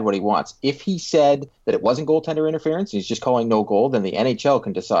decide what he wants. If he said that it wasn't goaltender interference, he's just calling no goal, then the NHL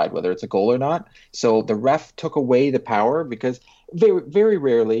can decide whether it's a goal or not. So the ref took away the power because very, very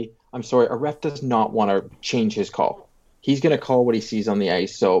rarely, a ref does not want to change his call. He's going to call what he sees on the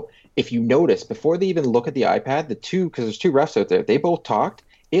ice. So if you notice, before they even look at the iPad, because there's 2 refs out there, they both talked.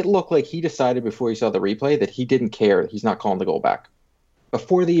 It looked like he decided before he saw the replay that he didn't care. He's not calling the goal back.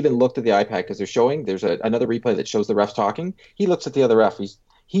 Before they even looked at the iPad, because there's another replay that shows the refs talking, he looks at the other ref.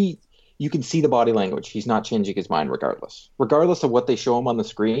 You can see the body language. He's not changing his mind regardless of what they show him on the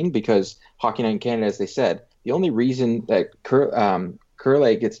screen, because Hockey Night in Canada, as they said, the only reason that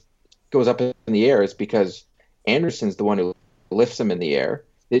Curley goes up in the air is because Anderson's the one who lifts him in the air.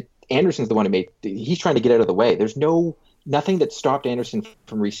 Anderson's the one who he's trying to get out of the way. There's nothing that stopped Anderson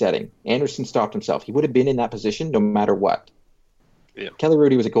from resetting. Anderson stopped himself. He would have been in that position no matter what. Yeah. Kelly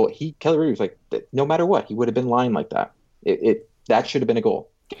Rudy was a goal. Kelly Rudy was like, no matter what, he would have been lying like that. That should have been a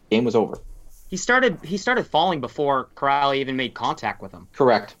goal. Game was over. He started falling before Corrali even made contact with him.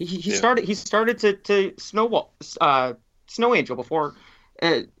 Correct. He started to snow angel before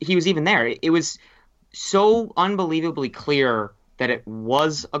he was even there. It was so unbelievably clear that it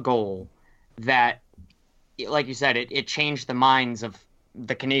was a goal that, like you said, it changed the minds of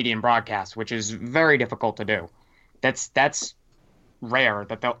the Canadian broadcast, which is very difficult to do. That's rare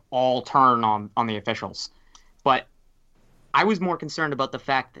that they'll all turn on the officials. But I was more concerned about the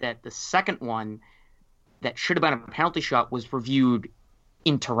fact that the second one that should have been a penalty shot was reviewed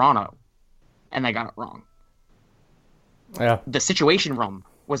in Toronto, and they got it wrong. Yeah. The Situation Room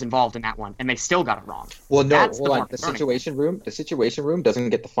was involved in that one, and they still got it wrong. Well, no, the Situation Room doesn't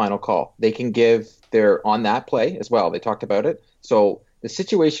get the final call. They can give on that play as well. They talked about it. So the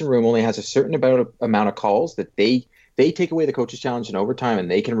Situation Room only has a certain amount of calls that they take away the coach's challenge in overtime, and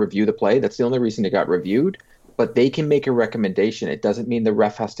they can review the play. That's the only reason it got reviewed. but they can make a recommendation. It doesn't mean the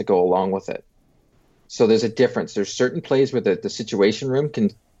ref has to go along with it. So there's a difference. There's certain plays where the situation room can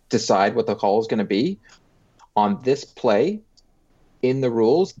decide what the call is going to be. On this play, in the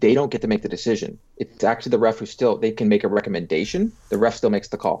rules, they don't get to make the decision. It's actually the ref they can make a recommendation. The ref still makes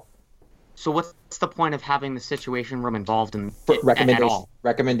the call. So what's the point of having the situation room involved in recommendation? At all?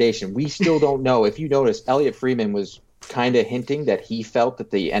 Recommendation. We still don't know. If you notice, Elliot Freeman was kind of hinting that he felt that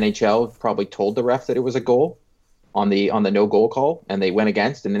the NHL probably told the ref that it was a goal on the no goal call, and they went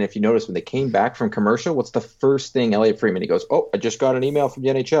against. And then if you notice, when they came back from commercial, what's the first thing Elliot Freeman? He goes, "Oh, I just got an email from the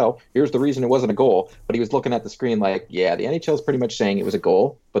NHL. Here's the reason it wasn't a goal." But he was looking at the screen like, "Yeah, the NHL is pretty much saying it was a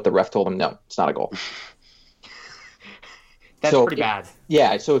goal, but the ref told him no, it's not a goal." That's pretty bad.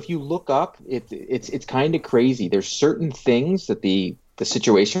 Yeah, so if you look up, it's kind of crazy. There's certain things that the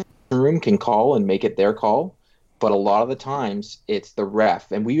situation room can call and make it their call, but a lot of the times it's the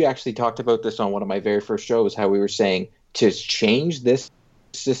ref. And we actually talked about this on one of my very first shows, how we were saying to change this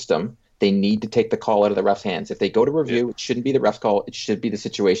system, they need to take the call out of the ref's hands. If they go to review, it shouldn't be the ref's call. It should be the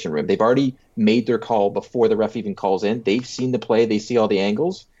situation room. They've already made their call before the ref even calls in. They've seen the play. They see all the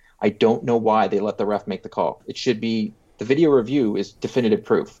angles. I don't know why they let the ref make the call. It should be the video review is definitive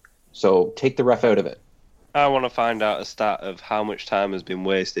proof. So take the ref out of it. I want to find out a stat of how much time has been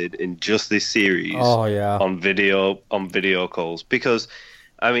wasted in just this series on video calls. Because,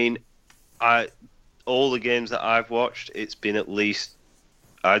 I mean, all the games that I've watched, it's been at least,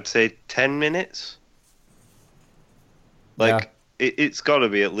 I'd say, 10 minutes. It's got to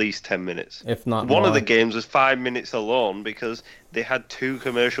be at least 10 minutes. If not One more. of the games was 5 minutes alone because they had 2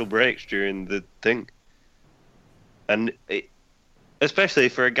 commercial breaks during the thing. And especially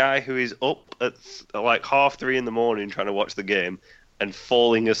for a guy who is up at like 3:30 in the morning trying to watch the game and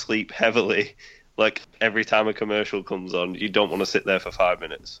falling asleep heavily, like every time a commercial comes on, you don't want to sit there for 5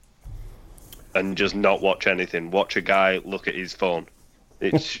 minutes and just not watch anything. Watch a guy look at his phone.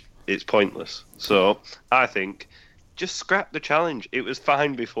 It's pointless. So I think just scrap the challenge. It was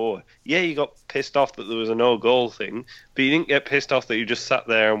fine before. Yeah, you got pissed off that there was a no goal thing, but you didn't get pissed off that you just sat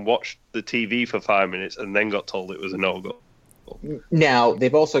there and watched the TV for 5 minutes and then got told it was a no goal. Now,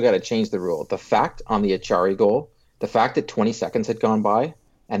 they've also got to change the rule. The fact on the Achari goal, the fact that 20 seconds had gone by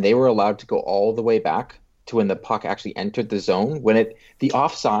and they were allowed to go all the way back to when the puck actually entered the zone, the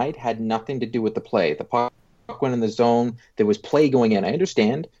offside had nothing to do with the play. The puck went in the zone. There was play going in. I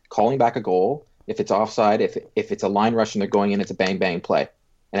understand calling back a goal. If it's offside, if it's a line rush and they're going in, it's a bang-bang play.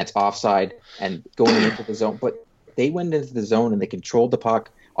 And it's offside and going into the zone. But they went into the zone and they controlled the puck.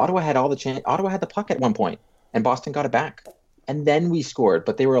 Ottawa had all the chance. Ottawa had the puck at one point, and Boston got it back. And then we scored,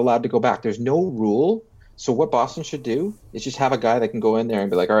 but they were allowed to go back. There's no rule. So what Boston should do is just have a guy that can go in there and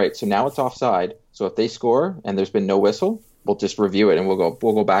be like, all right, so now it's offside. So if they score and there's been no whistle, we'll just review it and we'll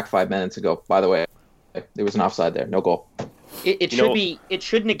go back 5 minutes and go, by the way, there was an offside there, no goal. It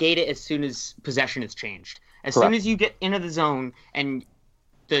should negate it as soon as possession is changed. As Correct. soon as you get into the zone and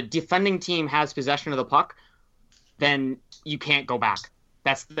the defending team has possession of the puck, then you can't go back.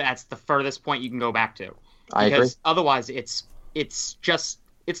 That's the furthest point you can go back to. I agree. Because otherwise it's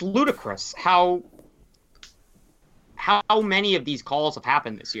ludicrous how many of these calls have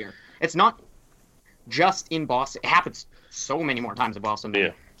happened this year. It's not just in Boston. It happens so many more times in Boston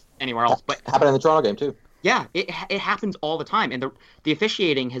than anywhere else. But happened in the Toronto game too. Yeah, it happens all the time. And the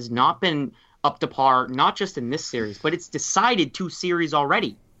officiating has not been up to par, not just in this series, but it's decided 2 series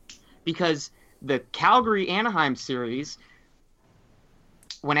already. Because the Calgary-Anaheim series,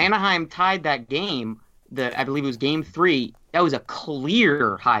 when Anaheim tied that game, I believe it was Game 3, that was a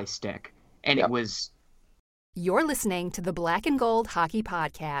clear high stick. And It was... You're listening to the Black and Gold Hockey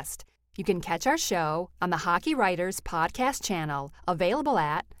Podcast. You can catch our show on the Hockey Writers Podcast channel, available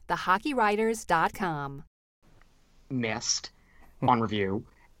at thehockeywriters.com. Missed on review.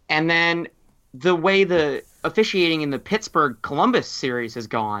 And then the way the officiating in the Pittsburgh-Columbus series has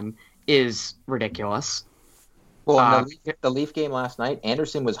gone is ridiculous. Well, in the Leaf game last night,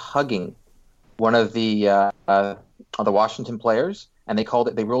 Anderson was hugging one of the Washington players, and they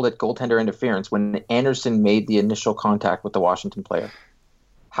ruled it goaltender interference when Anderson made the initial contact with the Washington player.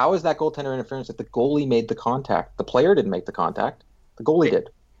 How is that goaltender interference if the goalie made the contact? The player didn't make the contact. The goalie did.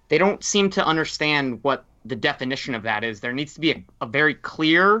 They don't seem to understand what the definition of that is. There needs to be a very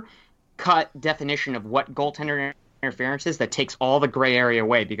clear-cut definition of what goaltender interference is that takes all the gray area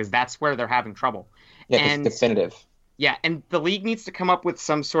away, because that's where they're having trouble. Yeah, it's definitive. Yeah, and the league needs to come up with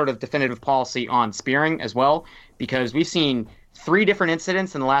some sort of definitive policy on spearing as well, because we've seen 3 different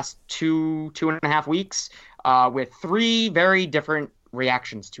incidents in the last 2.5 weeks with 3 very different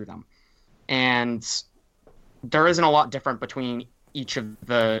reactions to them. And there isn't a lot different between each of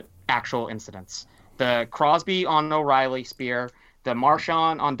the actual incidents. the Crosby on O'Reilly spear, the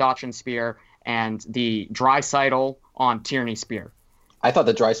Marchand on Dotchin spear, and the Draisaitl on Tierney spear. I thought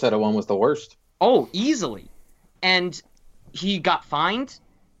the Draisaitl one was the worst. Oh, easily. And he got fined.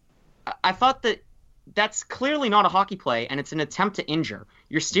 I thought that's clearly not a hockey play, and it's an attempt to injure.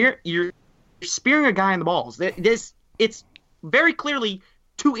 You're spearing a guy in the balls. It's very clearly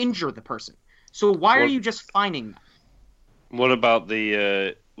to injure the person. So why are you just fining them? What about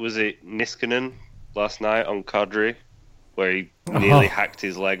the was it Niskanen last night on Kadri, where he nearly hacked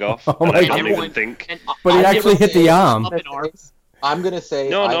his leg off? Oh and my I don't God. even think. But he actually hit the arm. I'm going to say...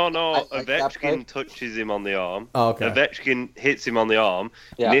 No. Ovechkin touches him on the arm. Oh, okay. Ovechkin hits him on the arm.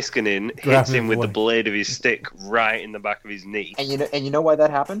 Yeah. Niskanen hits him with the blade of his stick right in the back of his knee. And you know why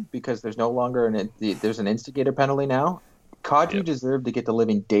that happened? Because there's no longer there's an instigator penalty now. Kadri deserved to get the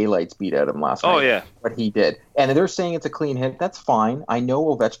living daylights beat out of him last night. Oh, yeah. What he did. And they're saying it's a clean hit. That's fine. I know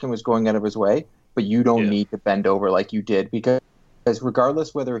Ovechkin was going out of his way, but you don't need to bend over like you did because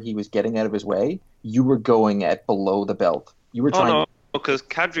regardless whether he was getting out of his way, you were going at below the belt. You were trying. Oh, no, because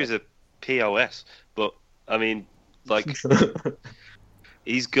Kadri's a POS, but I mean, like,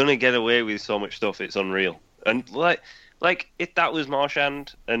 he's gonna get away with so much stuff. It's unreal. And like if that was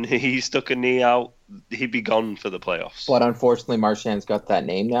Marchand and he stuck a knee out, he'd be gone for the playoffs. But unfortunately, Marchand's got that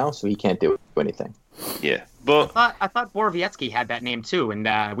name now, so he can't do anything. Yeah, but I thought Borowiecki had that name too, and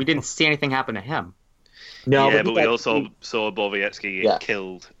we didn't see anything happen to him. No, yeah, but we also saw Borowiecki get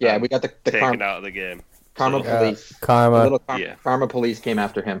killed. Yeah, we got the taken out of the game. Karma police. Karma police came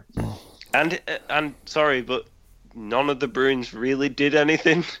after him. And sorry, but none of the Bruins really did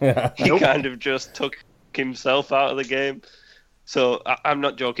anything. Yeah. He kind of just took himself out of the game. So I'm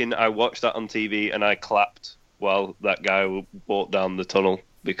not joking. I watched that on TV and I clapped while that guy walked down the tunnel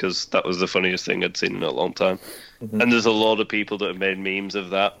because that was the funniest thing I'd seen in a long time. Mm-hmm. And there's a lot of people that have made memes of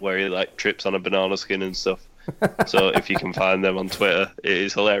that where he like trips on a banana skin and stuff. So if you can find them on Twitter, it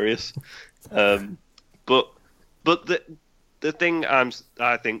is hilarious. But the thing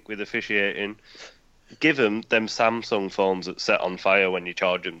I think with officiating, give them Samsung phones that set on fire when you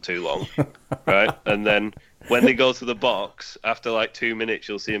charge them too long, right? And then when they go to the box, after like 2 minutes,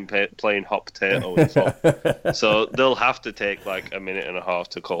 you'll see them playing hot potato in phone. So they'll have to take like a minute and a half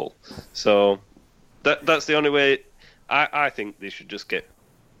to call. So that's the only way. I think they should just get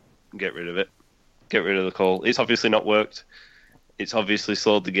rid of it. Get rid of the call. It's obviously not worked. It's obviously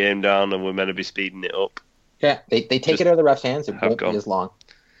slowed the game down, and we're meant to be speeding it up. Yeah, they take it out of the refs' hands. It won't be as long.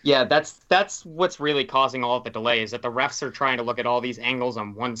 Yeah, that's what's really causing all of the delay is that the refs are trying to look at all these angles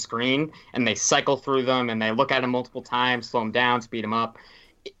on one screen, and they cycle through them, and they look at them multiple times, slow them down, speed them up.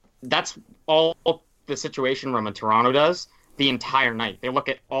 That's all the Situation Room in Toronto does the entire night. They look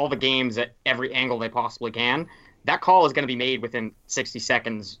at all the games at every angle they possibly can. That call is going to be made within 60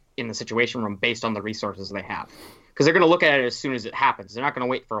 seconds in the Situation Room based on the resources they have. Because they're going to look at it as soon as it happens. They're not going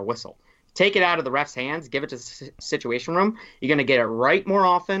to wait for a whistle. Take it out of the ref's hands, give it to the Situation Room. You're going to get it right more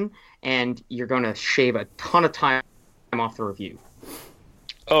often, and you're going to shave a ton of time off the review.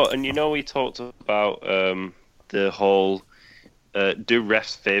 Oh, and we talked about the whole do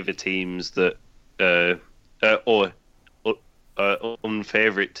refs favour teams that or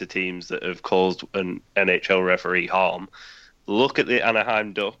unfavourite to teams that have caused an NHL referee harm. Look at the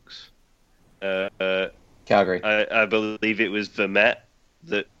Anaheim Ducks. Calgary. I believe it was Vermette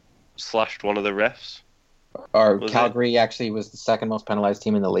that slashed one of the refs. Or Calgary actually was the second most penalized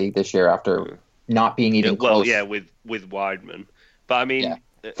team in the league this year after not being even close. Well, yeah, with Wideman. But I mean,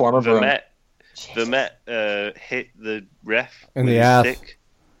 former Vermette hit the ref in with the his ass. stick.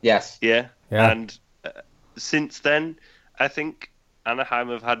 Yes. Yeah. And since then, I think Anaheim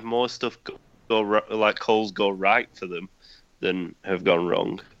have had more stuff calls go right for them than have gone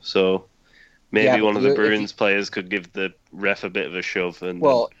wrong. So maybe one of the Bruins players could give the ref a bit of a shove and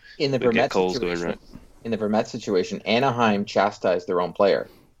in the get calls going right. In the Vermette situation, Anaheim chastised their own player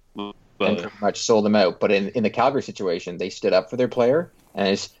and pretty much sold them out. But in the Calgary situation, they stood up for their player, and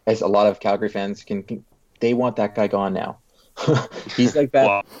as a lot of Calgary fans they want that guy gone now. He's like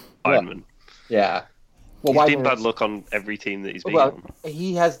bad. Wideman. Yeah. Well, he's been bad luck on every team that he's been on.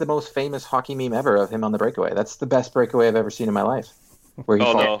 He has the most famous hockey meme ever of him on the breakaway. That's the best breakaway I've ever seen in my life. Where he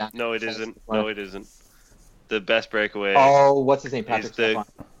no, it isn't. No, it isn't. The best breakaway. Oh, what's his name? Patrick Stefan.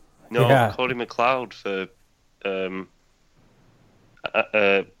 Cody McLeod for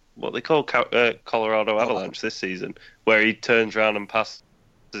what they call Colorado Avalanche this season, where he turns around and passes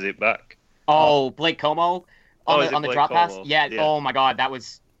it back. Oh, Blake Como on the drop pass. Yeah. Oh my God, that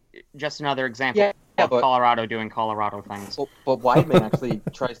was just another example of Colorado doing Colorado things. But Wideman actually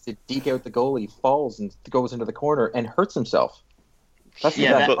tries to deke out the goalie, falls and goes into the corner and hurts himself.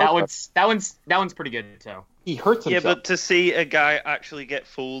 That one's pretty good too. He hurts himself. Yeah, but to see a guy actually get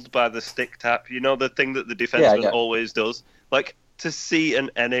fooled by the stick tap, the thing that the defenseman always does, like to see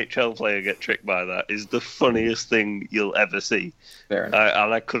an NHL player get tricked by that is the funniest thing you'll ever see. Fair enough.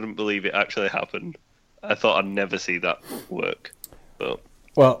 And I couldn't believe it actually happened. I thought I'd never see that work. But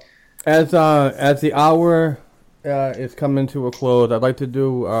well, as the hour is coming to a close, I'd like to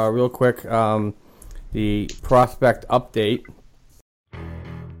do real quick the prospect update.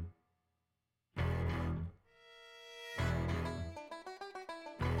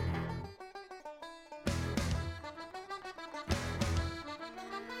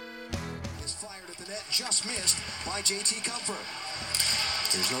 Just missed by JT Comfort.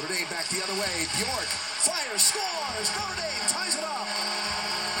 Here's Notre Dame back the other way. Bjork fires, scores. Notre Dame ties it up.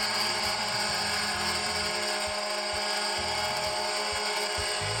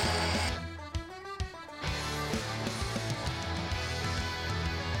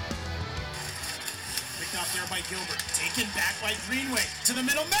 Picked up there by Gilbert. Taken back by Greenway. To the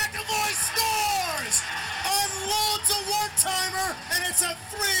middle. McAvoy scores! Unloads a one-timer, and it's a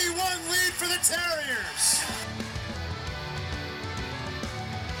 3-1 lead for the Terriers.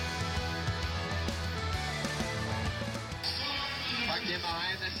 Tucked in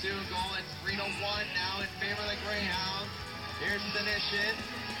behind the Sioux goal. It's 3-1 now in favor of the Greyhounds. Here's Stanishin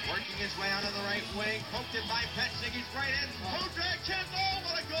working his way out of the right wing. Poked it by Petchnik. He's right in. Kodrak chance. Oh,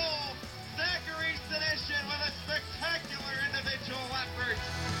 what a goal! Zachary Stanishin with a spectacular individual effort.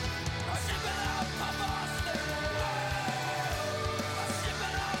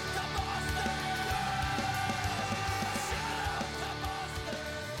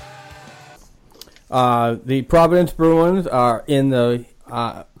 The Providence Bruins are in the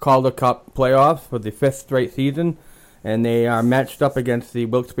Calder Cup playoffs for the 5th straight season, and they are matched up against the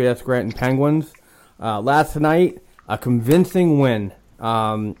Wilkes-Barre Scranton Penguins. Last night, a convincing win,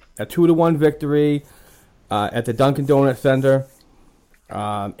 a 2-1 victory at the Dunkin' Donuts Center,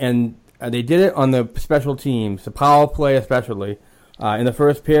 and they did it on the special teams, the power play especially. In the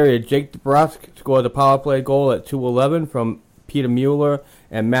first period, Jake DeBrusk scored the power play goal at 2:11 from Peter Mueller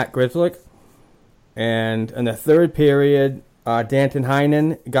and Matt Grzelcyk. And in the third period, Danton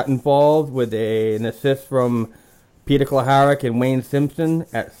Heinen got involved with an assist from Peter Klaharik and Wayne Simpson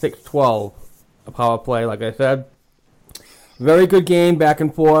at 6:12. A power play, like I said. Very good game, back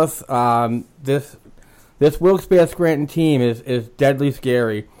and forth. This Wilkes-Barre Scranton team is deadly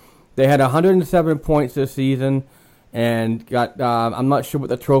scary. They had 107 points this season, and got I'm not sure what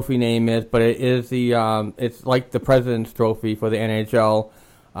the trophy name is, but it is it's like the President's Trophy for the NHL.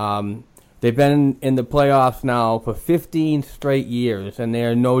 They've been in the playoffs now for 15 straight years, and they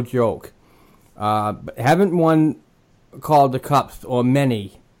are no joke. Haven't won Calder Cups or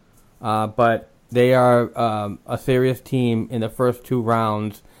many, but they are a serious team in the first 2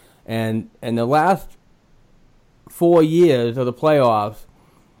 rounds. And in the last 4 years of the playoffs,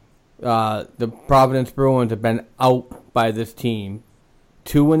 the Providence Bruins have been out by this team.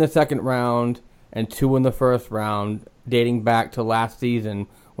 2 in the second round and 2 in the first round, dating back to last season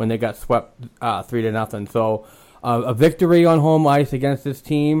when they got swept 3-0. So a victory on home ice against this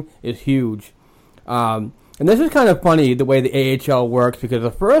team is huge. And this is kind of funny the way the AHL works, because the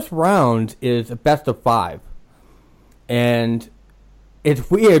first round is a best of 5. And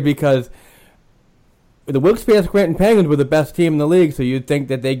it's weird because the Wilkes-Barre Scranton Penguins were the best team in the league, so you'd think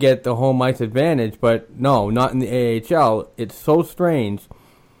that they get the home ice advantage, but no, not in the AHL. It's so strange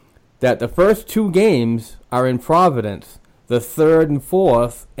that the first 2 games are in Providence. The 3rd and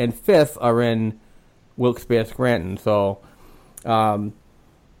 4th and 5th are in Wilkes-Barre Scranton. So,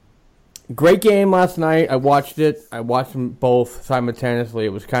 great game last night. I watched it. I watched them both simultaneously.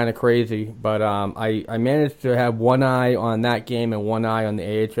 It was kind of crazy, but I managed to have one eye on that game and one eye on the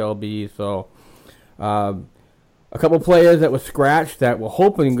AHLB. So, a couple players that were scratched that were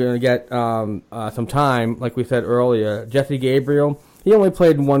hoping going to get some time, like we said earlier. Jesse Gabriel, he only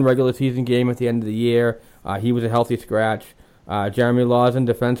played in 1 regular season game at the end of the year. He was a healthy scratch. Jeremy Lawson,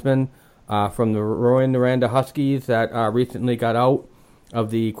 defenseman from the Rouyn-Noranda Huskies that recently got out of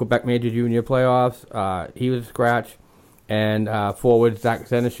the Quebec Major Junior playoffs. He was a scratch. And forward Zach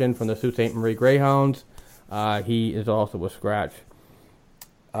Senishin from the Sault Ste. Marie Greyhounds. He is also a scratch.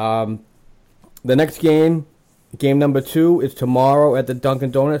 The next game, game number 2, is tomorrow at the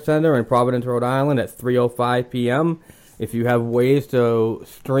Dunkin' Donuts Center in Providence, Rhode Island at 3:05 p.m. If you have ways to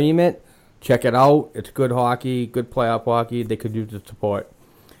stream it, check it out. It's good hockey, good playoff hockey. They could use the support.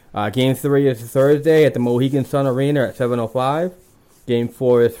 Game 3 is Thursday at the Mohegan Sun Arena at 7:05. Game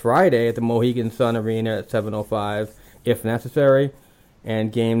 4 is Friday at the Mohegan Sun Arena at 7:05, if necessary.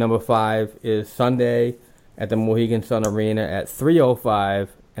 And game number 5 is Sunday at the Mohegan Sun Arena at 3:05,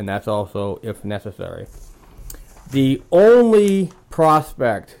 and that's also if necessary. The only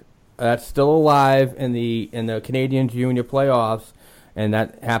prospect that's still alive in the Canadian Junior playoffs, and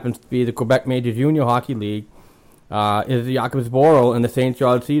that happens to be the Quebec Major Junior Hockey League, is Jakub Zboril and the St.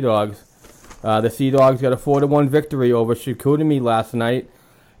 George Sea Dogs. The Sea Dogs got a 4-1 victory over Chicoutimi last night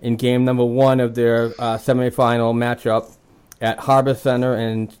in game number 1 of their semifinal matchup at Harbor Center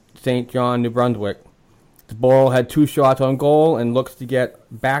in St. John, New Brunswick. Zboril had 2 shots on goal and looks to get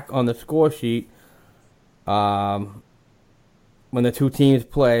back on the score sheet when the two teams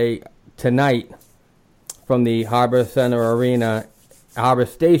play tonight from the Harbor Station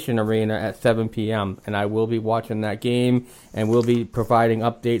Arena at 7 p.m. And I will be watching that game and will be providing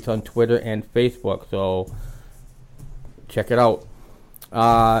updates on Twitter and Facebook. So check it out.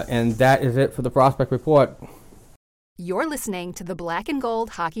 And that is it for the Prospect Report. You're listening to the Black and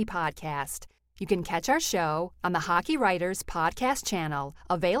Gold Hockey Podcast. You can catch our show on the Hockey Writers Podcast channel,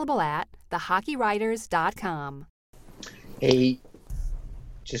 available at thehockeywriters.com. Hey,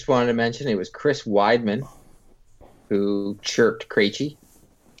 just wanted to mention it was Chris Weidman who chirped Krejci.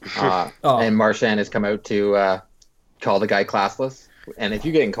 And Marchand has come out to call the guy classless. And if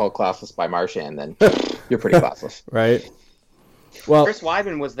you're getting called classless by Marchand, then you're pretty classless. Right. Well, Chris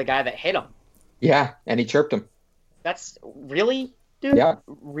Weidman was the guy that hit him. Yeah, and he chirped him. That's really, dude? Yeah.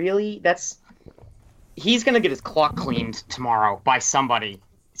 Really? He's going to get his clock cleaned tomorrow by somebody,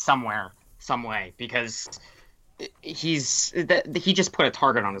 somewhere, some way, because he just put a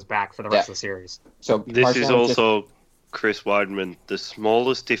target on his back for the rest of the series. So this is also Chris Weidman, the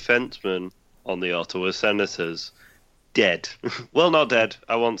smallest defenseman on the Ottawa Senators, dead. Well, not dead.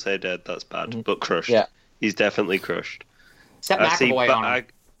 I won't say dead. That's bad, but crushed. Yeah. He's definitely crushed. Set McAvoy on him.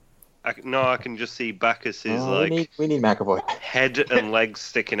 I can just see Bacchus's we need McAvoy. Head and legs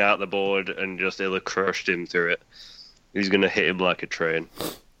sticking out the board, and just it'll have crushed him through it. He's gonna hit him like a train.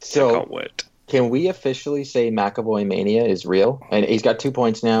 So I can't wait. Can we officially say McAvoy mania is real? And he's got 2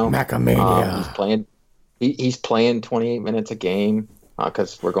 points now. Macamania. He's playing. He's playing 28 minutes a game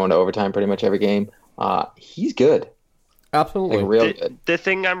because we're going to overtime pretty much every game. He's good. Absolutely, like, real good. The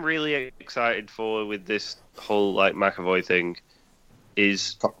thing I'm really excited for with this whole McAvoy thing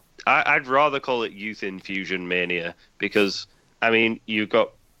is I'd rather call it youth infusion mania, because you're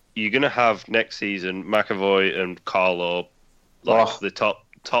gonna have next season McAvoy and Carlo the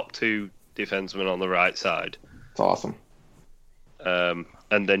top 2 defensemen on the right side. It's awesome. And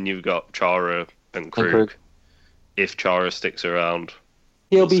then you've got Chara and Krug. If Chara sticks around,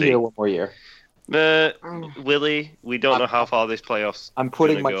 he'll be here one more year. Willie, we don't know how far this playoffs. I'm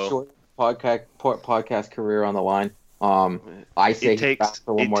putting my short podcast career on the line. I say it takes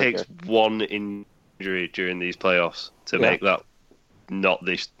one injury during these playoffs to make that not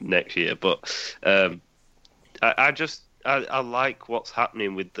this next year. But I like what's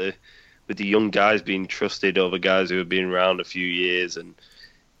happening with the young guys being trusted over guys who have been around a few years, and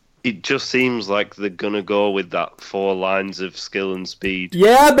it just seems like they're gonna go with that 4 lines of skill and speed.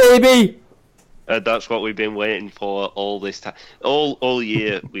 Yeah, baby. That's what we've been waiting for all this time. All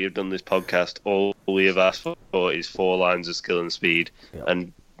year we have done this podcast. All we have asked for is 4 lines of skill and speed. Yep.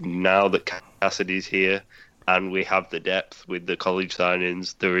 And now that Cassidy's here and we have the depth with the college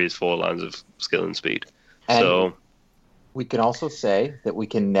signings, there is 4 lines of skill and speed. And so we can also say that we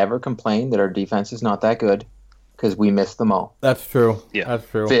can never complain that our defense is not that good, because we missed them all. That's true. Yeah, that's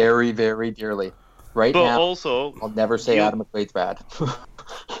true. Very, very dearly. But now, also, I'll never say Adam McQuaid's bad.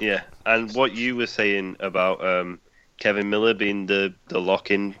 Yeah, and what you were saying about Kevin Miller being the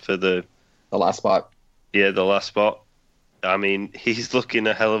lock-in for the last spot. Yeah, the last spot. He's looking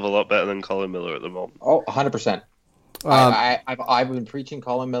a hell of a lot better than Colin Miller at the moment. Oh, 100%. I've been preaching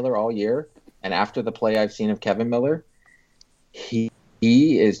Colin Miller all year, and after the play I've seen of Kevin Miller, he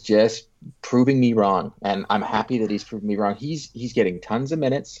is just proving me wrong, and I'm happy that he's proving me wrong. He's getting tons of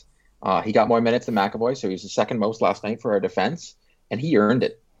minutes. He got more minutes than McAvoy, so he was the second most last night for our defense. And he earned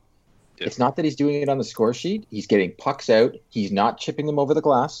it. Yeah. It's not that he's doing it on the score sheet. He's getting pucks out. He's not chipping them over the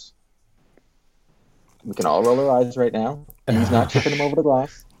glass. We can all roll our eyes right now. He's not chipping them over the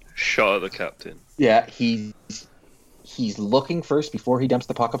glass. Shot at the captain. Yeah, he's looking first before he dumps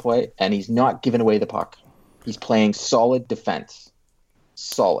the puck away, and he's not giving away the puck. He's playing solid defense.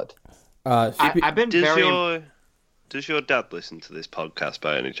 Solid. I've been Does your dad listen to this podcast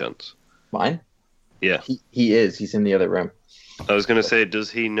by any chance? Mine? Yeah. He is. He's in the other room. I was going to say, does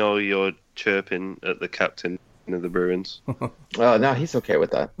he know you're chirping at the captain of the Bruins? Well, no, he's okay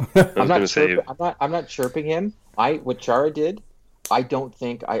with that. I'm not chirping him. What Chara did, I don't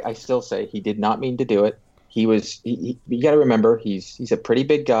think. I still say he did not mean to do it. you got to remember he's a pretty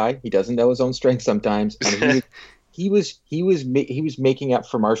big guy. He doesn't know his own strength sometimes, and he was making up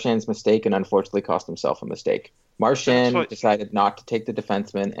for Marchand's mistake, and unfortunately cost himself a mistake. Marchand decided not to take the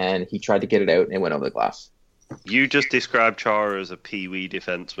defenseman, and he tried to get it out, and it went over the glass. You just described Chara as a pee-wee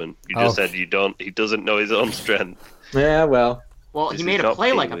defenseman. You just said he doesn't know his own strength. Yeah, well, he made a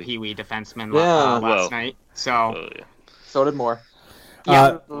play like a pee-wee defenseman last night. So, so did Moore.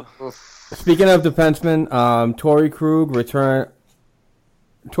 Yeah. Speaking of defensemen, Torey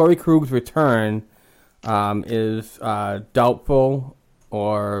Krug's return is doubtful,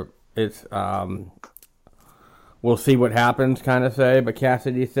 or it's we'll see what happens, kind of say. But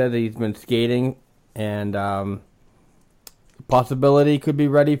Cassidy said that he's been skating, and possibility could be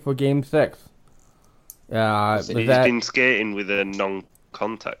ready for Game 6. He's been skating with a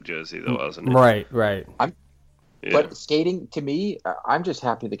non-contact jersey, though, hasn't he? Right. But skating, to me, I'm just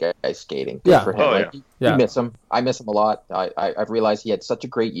happy the guy's skating. Good for him. You miss him. I miss him a lot. I've realized he had such a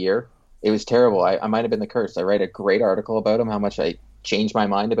great year. It was terrible. I might have been the curse. I write a great article about him, how much I changed my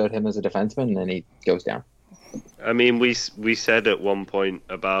mind about him as a defenseman, and then he goes down. I mean, we said at one point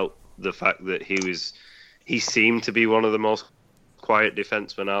about the fact that he seemed to be one of the most quiet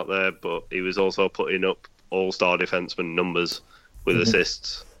defensemen out there, but he was also putting up all-star defenseman numbers with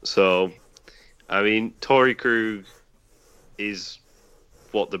assists. So, I mean, Torey Krug is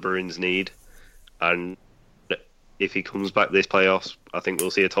what the Bruins need, and if he comes back this playoffs, I think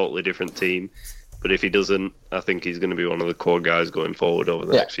we'll see a totally different team. But if he doesn't, I think he's going to be one of the core guys going forward over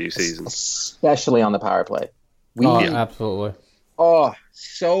the next few seasons. Especially on the power play. Absolutely. Oh,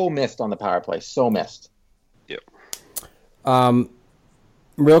 so missed on the power play. So missed. Yep.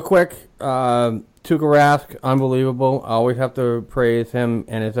 Real quick, Tuukka Rask, unbelievable. I always have to praise him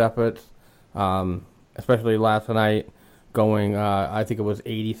and his efforts, especially last night, going, I think it was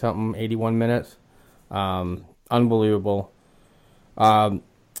 80-something, 81 minutes. Unbelievable. One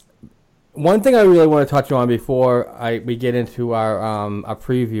thing I really want to touch on before we get into our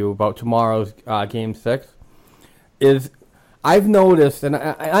preview about tomorrow's Game 6 is I've noticed, and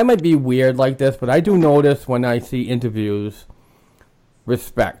I might be weird like this, but I do notice when I see interviews,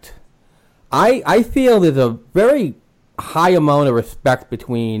 respect. I feel there's a very high amount of respect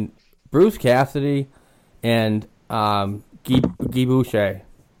between Bruce Cassidy and Guy Boucher.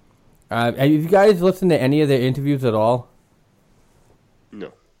 Have you guys listened to any of their interviews at all?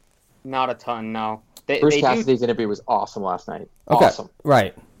 No. Not a ton, no. Bruce Cassidy's interview was awesome last night. Okay. Awesome.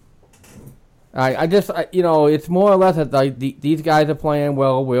 Right. I just, it's more or less that like these guys are playing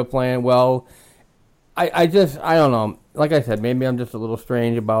well, we're playing well. I don't know. Like I said, maybe I'm just a little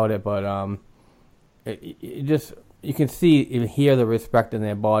strange about it, but you can see and hear the respect in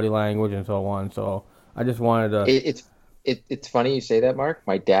their body language and so on. So I just wanted to. It's funny you say that, Mark.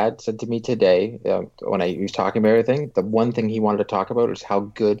 My dad said to me today when he was talking about everything, the one thing he wanted to talk about was how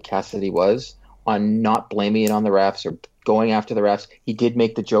good Cassidy was on not blaming it on the refs or going after the refs. He did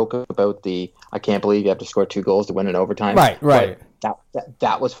make the joke about I can't believe you have to score 2 goals to win in overtime. Right.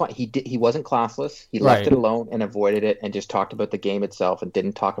 That was fun. He wasn't classless. He left it alone and avoided it and just talked about the game itself and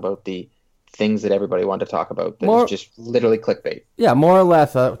didn't talk about the things that everybody wanted to talk about. That was just literally clickbait. Yeah, more or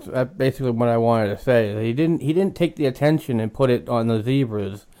less. That's basically what I wanted to say. He didn't take the attention and put it on the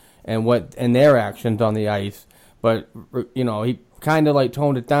Zebras and their actions on the ice. But he kind of like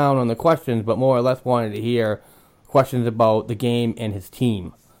toned it down on the questions, but more or less wanted to hear questions about the game and his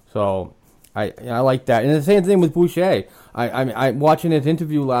team. So I like that. And the same thing with Boucher. I watching his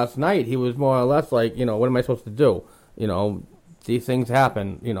interview last night, he was more or less like, what am I supposed to do? These things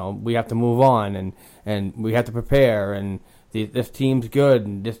happen. We have to move on and we have to prepare. And this team's good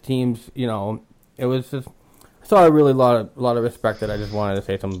and this team's, it was just. I saw a really lot of respect that I just wanted to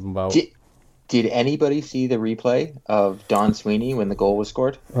say something about. Did anybody see the replay of Don Sweeney when the goal was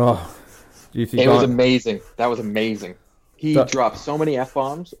scored? Oh, it was amazing. That was amazing. He dropped so many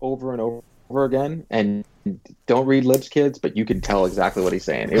F-bombs over and over again. And don't read lips, kids, but you can tell exactly what he's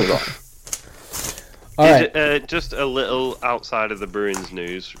saying. It was awesome. All right. Just a little outside of the Bruins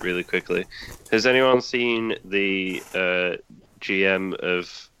news, really quickly. Has anyone seen the GM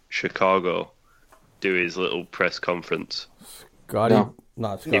of Chicago do his little press conference?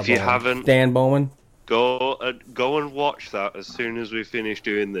 Not Scott if you Bowman. haven't, Dan Bowman. Go and watch that as soon as we finish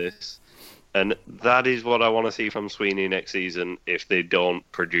doing this. And that is what I want to see from Sweeney next season if they don't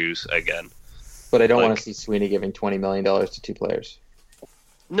produce again. But I don't want to see Sweeney giving $20 million to 2 players.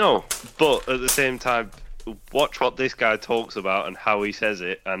 No, but at the same time, watch what this guy talks about and how he says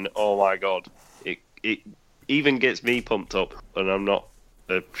it, and oh my god, it even gets me pumped up, and I'm not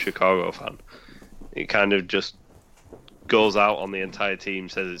a Chicago fan. It kind of just goes out on the entire team,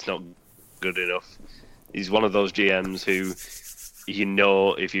 says it's not good enough, He's one of those GMs who, you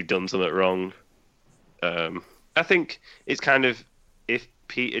know, if you've done something wrong. I think it's kind of, if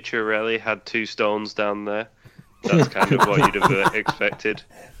Peter Chiarelli had 2 stones down there, that's kind of what you'd have expected.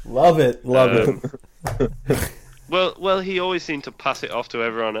 Love it. Well, he always seemed to pass it off to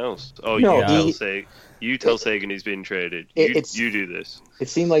everyone else. Oh, No, you tell Sagan he's been traded. You do this. It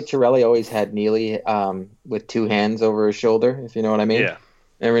seemed like Chiarelli always had Neely with 2 hands over his shoulder, if you know what I mean. Yeah.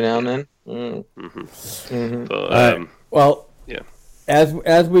 Every now and then. But, well, yeah.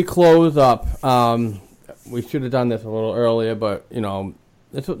 As we close up, we should have done this a little earlier, but you know,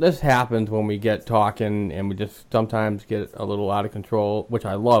 this happens when we get talking, and we just sometimes get a little out of control, which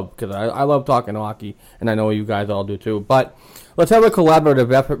I love, because I love talking hockey, and I know you guys all do too. But let's have a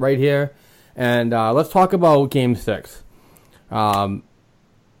collaborative effort right here, and let's talk about Game 6. I'll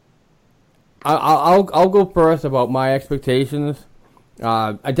go first about my expectations.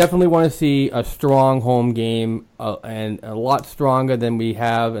 I definitely want to see a strong home game, and a lot stronger than we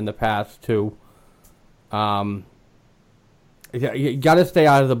have in the past too. You got to stay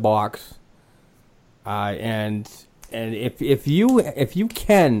out of the box, and if you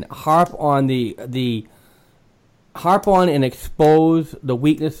can harp on and expose the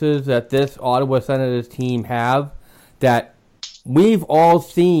weaknesses that this Ottawa Senators team have, that we've all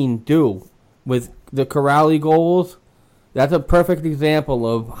seen do with the Corrali goals. That's a perfect example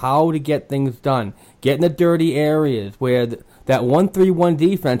of how to get things done. Get in the dirty areas where that 1-3-1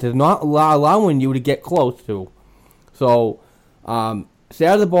 defense is not allowing you to get close to. So, stay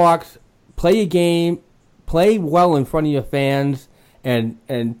out of the box, play your game, play well in front of your fans, and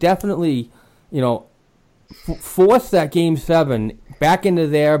definitely, you know, force that Game 7 back into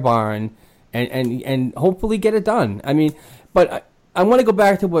their barn, and hopefully get it done. I mean, but I want to go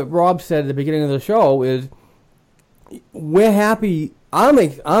back to what Rob said at the beginning of the show. Is we're happy. I'm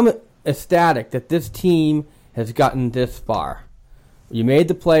ecstatic that this team has gotten this far. You made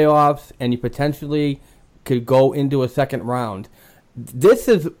the playoffs, and you potentially could go into a second round. This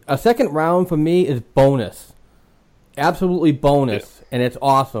is a second round for me is bonus, absolutely bonus, and it's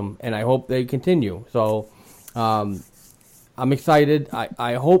awesome. And I hope they continue. So I'm excited.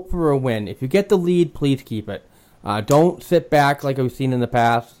 I hope for a win. If you get the lead, please keep it. Don't sit back like we've seen in the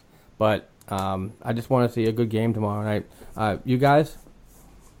past. But I just want to see a good game tomorrow night. You guys?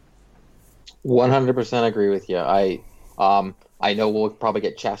 100% agree with you. I know we'll probably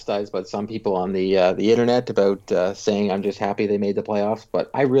get chastised by some people on the internet about saying I'm just happy they made the playoffs,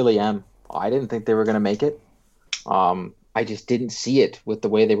 but I really am. I didn't think they were going to make it. I just didn't see it with the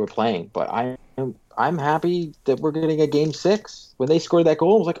way they were playing. But I'm happy that we're getting a Game 6. When they scored that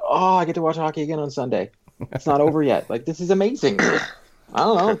goal, I was like, oh, I get to watch hockey again on Sunday. It's not over yet. Like, this is amazing. I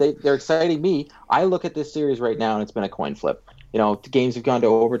don't know. They're exciting me. I look at this series right now, and it's been a coin flip. You know, the games have gone to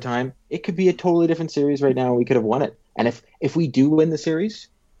overtime. It could be a totally different series right now. We could have won it. And if we do win the series,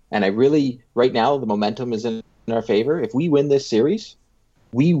 and right now the momentum is in our favor, if we win this series,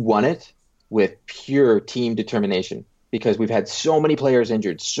 we won it with pure team determination, because we've had so many players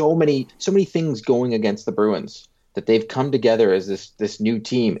injured, so many things going against the Bruins, that they've come together as this new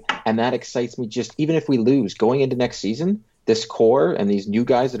team. And that excites me. Just even if we lose going into next season, this core and these new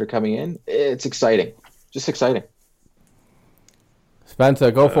guys that are coming in, it's exciting. Just exciting.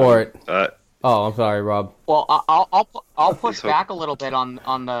 Spencer, go for it. Oh, I'm sorry, Rob. Well, I'll push back a little bit on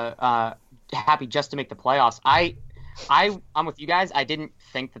the happy just to make the playoffs. I'm with you guys. I didn't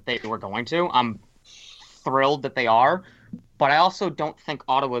think that they were going to. I'm thrilled that they are, but I also don't think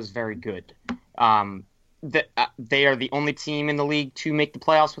Ottawa's very good. They are the only team in the league to make the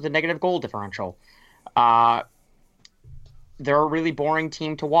playoffs with a negative goal differential. They're a really boring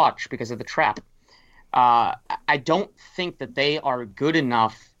team to watch because of the trap. I don't think that they are good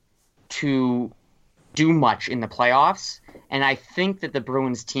enough to do much in the playoffs, and I think that the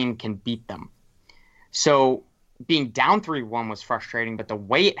Bruins team can beat them. So being down 3-1 was frustrating, but the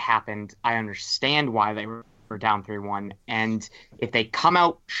way it happened, I understand why they were down 3-1. And if they come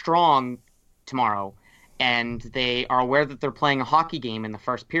out strong tomorrow and they are aware that they're playing a hockey game in the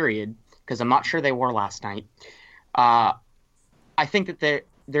first period, because I'm not sure they were last night, I think that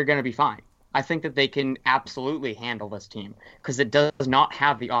they're going to be fine. I think that they can absolutely handle this team, because it does not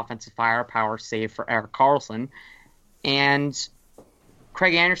have the offensive firepower save for Erik Karlsson, and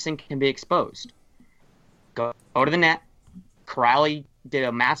Craig Anderson can be exposed. Go to the net. Corrali did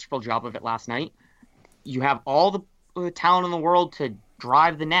a masterful job of it last night. You have all the talent in the world to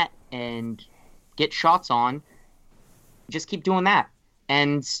drive the net and get shots on. Just keep doing that.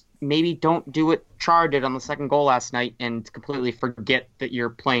 And maybe don't do what Char did on the second goal last night and completely forget that you're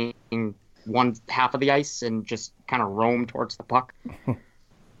playing one half of the ice and just kind of roam towards the puck.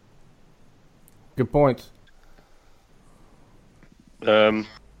 Good points. I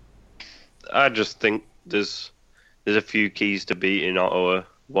just think there's a few keys to beating Ottawa.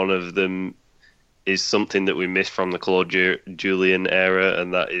 One of them is something that we missed from the Claude Julien era,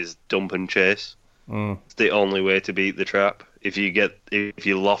 and that is dump and chase. It's the only way to beat the trap. If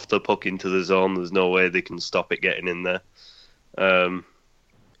you loft the puck into the zone, there's no way they can stop it getting in there.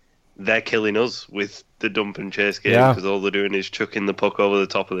 They're killing us with the dump and chase game because all they're doing is chucking the puck over the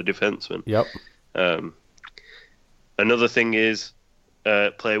top of the defenseman. Yep. Another thing is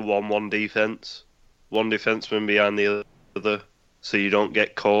play 1-1 defense. One defenseman behind the other, so you don't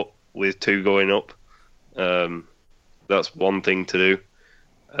get caught with two going up. That's one thing to do.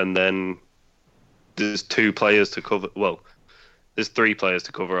 And then there's 2 players to cover. Well, there's 3 players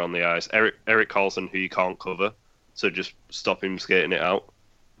to cover on the ice. Erik Karlsson, who you can't cover, so just stop him skating it out.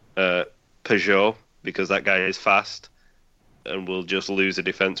 Peugeot, because that guy is fast and will just lose a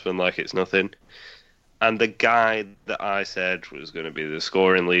defenseman like it's nothing. And the guy that I said was going to be the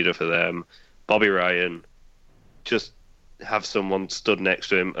scoring leader for them, Bobby Ryan, just have someone stood next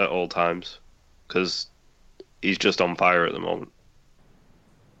to him at all times because he's just on fire at the moment.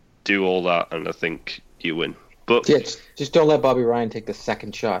 Do all that, and I think you win. But just don't let Bobby Ryan take the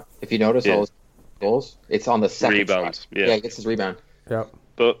second shot. If you notice all his goals, it's on the second rebound. shot. Yeah, he gets his rebound. Yeah.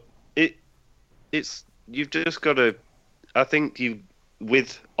 But it's you've just got to. I think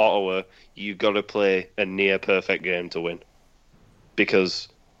with Ottawa, you've got to play a near perfect game to win, because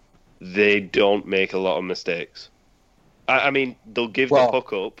they don't make a lot of mistakes. I mean, they'll give the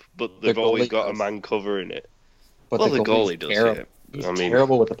puck up, but they've always got a man covering it. But the goalie does. Terrible. He's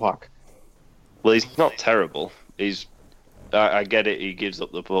terrible with the puck. Well, he's not terrible. I get it. He gives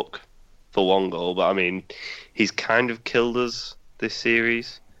up the puck for one goal, but I mean, he's kind of killed us this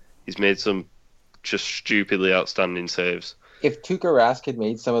series. He's made some just stupidly outstanding saves. If Tuukka Rask had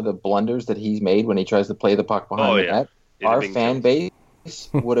made some of the blunders that he's made when he tries to play the puck behind the net, our fan base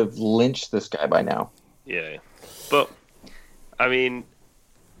would have lynched this guy by now. Yeah. But, I mean,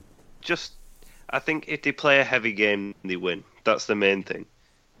 I think if they play a heavy game, they win. That's the main thing.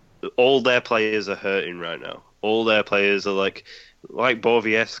 All their players are hurting right now. All their players are like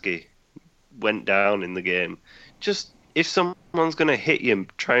Borowiecki went down in the game. Just, if someone's going to hit you,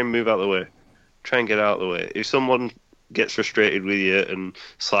 try and move out of the way. Try and get out of the way. If someone gets frustrated with you and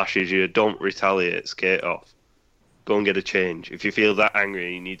slashes you, don't retaliate, skate off. Go and get a change. If you feel that angry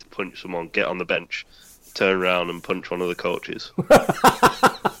and you need to punch someone, get on the bench, turn around and punch one of the coaches.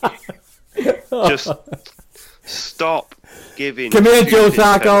 Just stop giving... Come here, Joe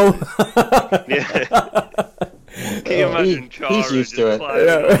Sacco! Yeah. Can you imagine Chara he's used to it. climbing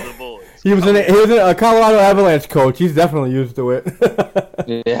on the boards? He was a Colorado Avalanche coach. He's definitely used to it.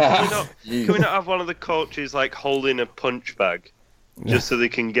 Yeah. Can we not have one of the coaches like holding a punch bag just so they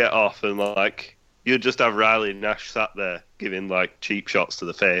can get off, and like you'll just have Riley Nash sat there giving like cheap shots to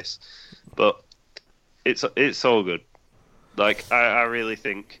the face? But it's all good. Like I really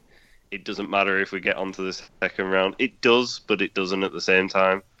think it doesn't matter if we get onto the second round. It does, but it doesn't at the same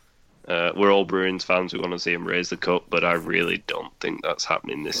time. We're all Bruins fans. We want to see him raise the cup, but I really don't think that's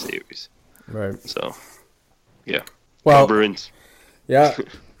happening this series. Right. So, yeah. Well, Bruins. Yeah.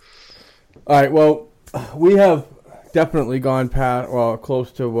 All right. Well, we have definitely gone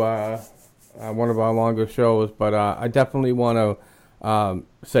close to one of our longer shows, but I definitely want to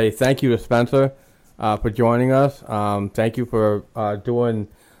say thank you to Spencer for joining us. Thank you for doing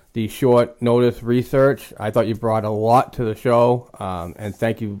the short notice research. I thought you brought a lot to the show, and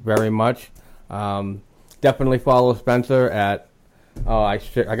thank you very much. Definitely follow Spencer at... I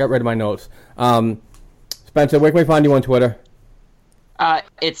got rid of my notes. Spencer, where can we find you on Twitter?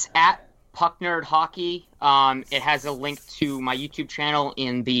 It's at PuckNerdHockey. It has a link to my YouTube channel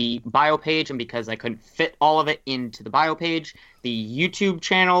in the bio page, and because I couldn't fit all of it into the bio page, the YouTube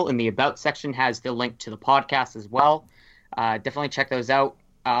channel in the About section has the link to the podcast as well. Definitely check those out.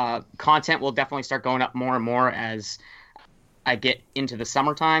 Content will definitely start going up more and more as I get into the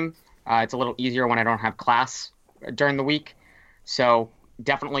summertime. It's a little easier when I don't have class during the week. So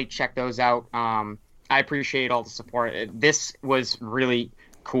definitely check those out. I appreciate all the support. This was really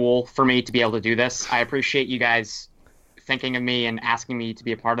cool for me to be able to do this. I appreciate you guys thinking of me and asking me to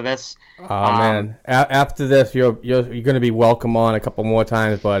be a part of this. Oh, man. After this, you're going to be welcome on a couple more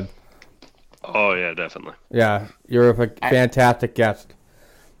times, bud. Oh, yeah, definitely. Yeah, you're a fantastic guest.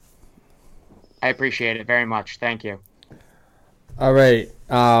 I appreciate it very much. Thank you. All right.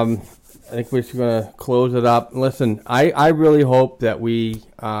 I think we're just going to close it up. Listen, I really hope that we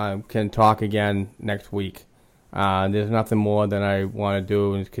can talk again next week. There's nothing more than I want to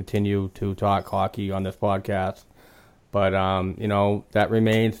do is continue to talk hockey on this podcast. But, that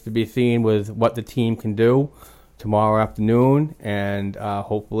remains to be seen with what the team can do tomorrow afternoon and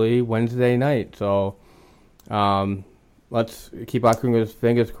hopefully Wednesday night. So let's keep our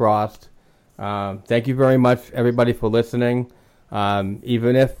fingers crossed. Thank you very much, everybody, for listening.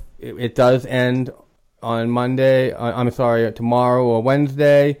 Even if it does end on tomorrow or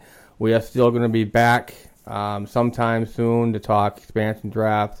Wednesday, we are still going to be back sometime soon to talk expansion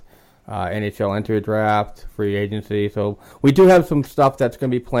draft, NHL entry draft, free agency. So we do have some stuff that's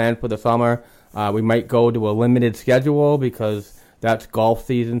going to be planned for the summer. We might go to a limited schedule because that's golf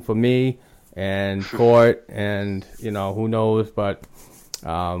season for me and Court, and who knows, but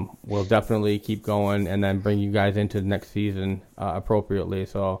we'll definitely keep going and then bring you guys into the next season appropriately.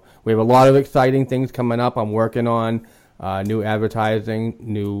 So we have a lot of exciting things coming up. I'm working on new advertising,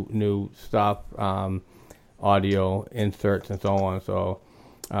 new stuff, audio inserts, and so on. So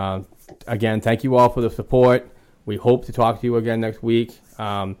again, thank you all for the support. We hope to talk to you again next week.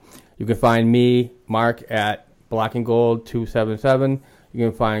 You can find me, Mark, at Black and Gold 277. You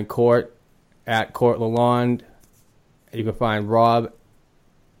can find Court at Court Lalonde. You can find Rob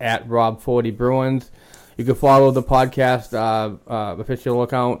at Rob40 Bruins. You can follow the podcast official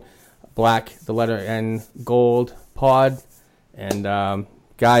account, Black, the letter N, Gold Pod. And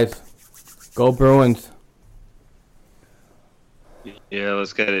guys, go Bruins. Yeah,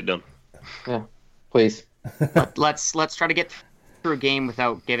 let's get it done. Yeah, please. Let's try to get through a game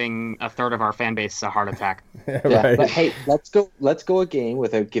without giving a third of our fan base a heart attack. Yeah, Right. but hey, let's go a game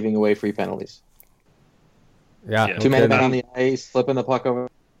without giving away free penalties. Yeah. Too many men on the ice, flipping the puck over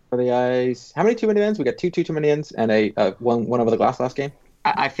the ice. How many too many men? We got two too many ends and a one over the glass last game.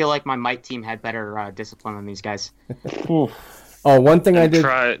 I feel like my Mike team had better discipline than these guys. One thing I did.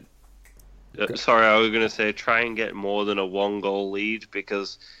 Sorry, I was going to say try and get more than a 1-goal lead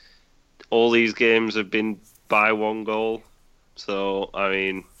because all these games have been by 1 goal. So I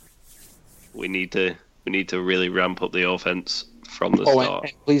mean, we need to really ramp up the offense from the start.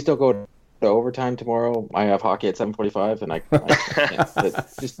 And please don't go to overtime tomorrow. I have hockey at 7:45, and I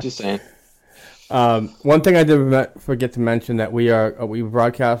can't. just saying. One thing I did forget to mention that we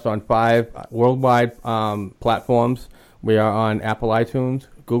broadcast on 5 worldwide platforms. We are on Apple iTunes,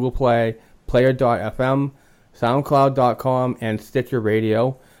 Google Play, Player.fm, SoundCloud.com, and Stitcher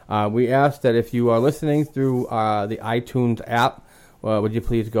Radio. We ask that if you are listening through the iTunes app, would you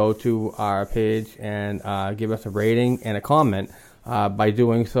please go to our page and give us a rating and a comment. By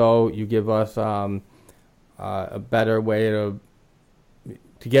doing so, you give us a better way to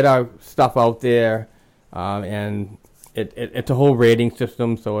get our stuff out there, and it's a whole rating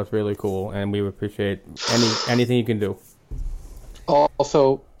system, so it's really cool, and we would appreciate anything you can do.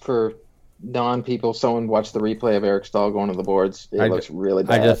 Also, for non-people, someone watched the replay of Eric Stahl going to the boards. It looks really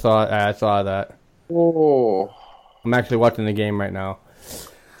bad. I saw that. Oh. I'm actually watching the game right now.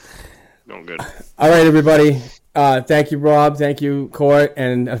 No good. All right, everybody. Thank you, Rob. Thank you, Court.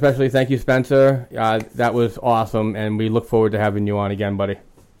 And especially thank you, Spencer. That was awesome, and we look forward to having you on again, buddy.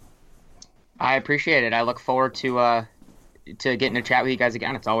 I appreciate it. I look forward to getting to chat with you guys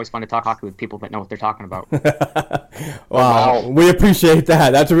again. It's always fun to talk hockey with people that know what they're talking about. Wow. We appreciate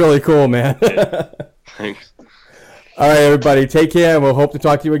that. That's really cool, man. Thanks. All right, everybody. Take care, and we'll hope to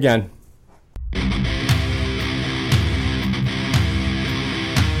talk to you again.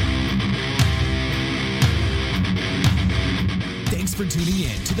 Thanks for tuning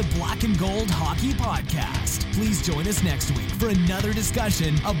in to the Black and Gold Hockey Podcast. Please join us next week for another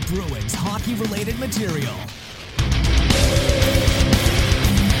discussion of Bruins hockey-related material.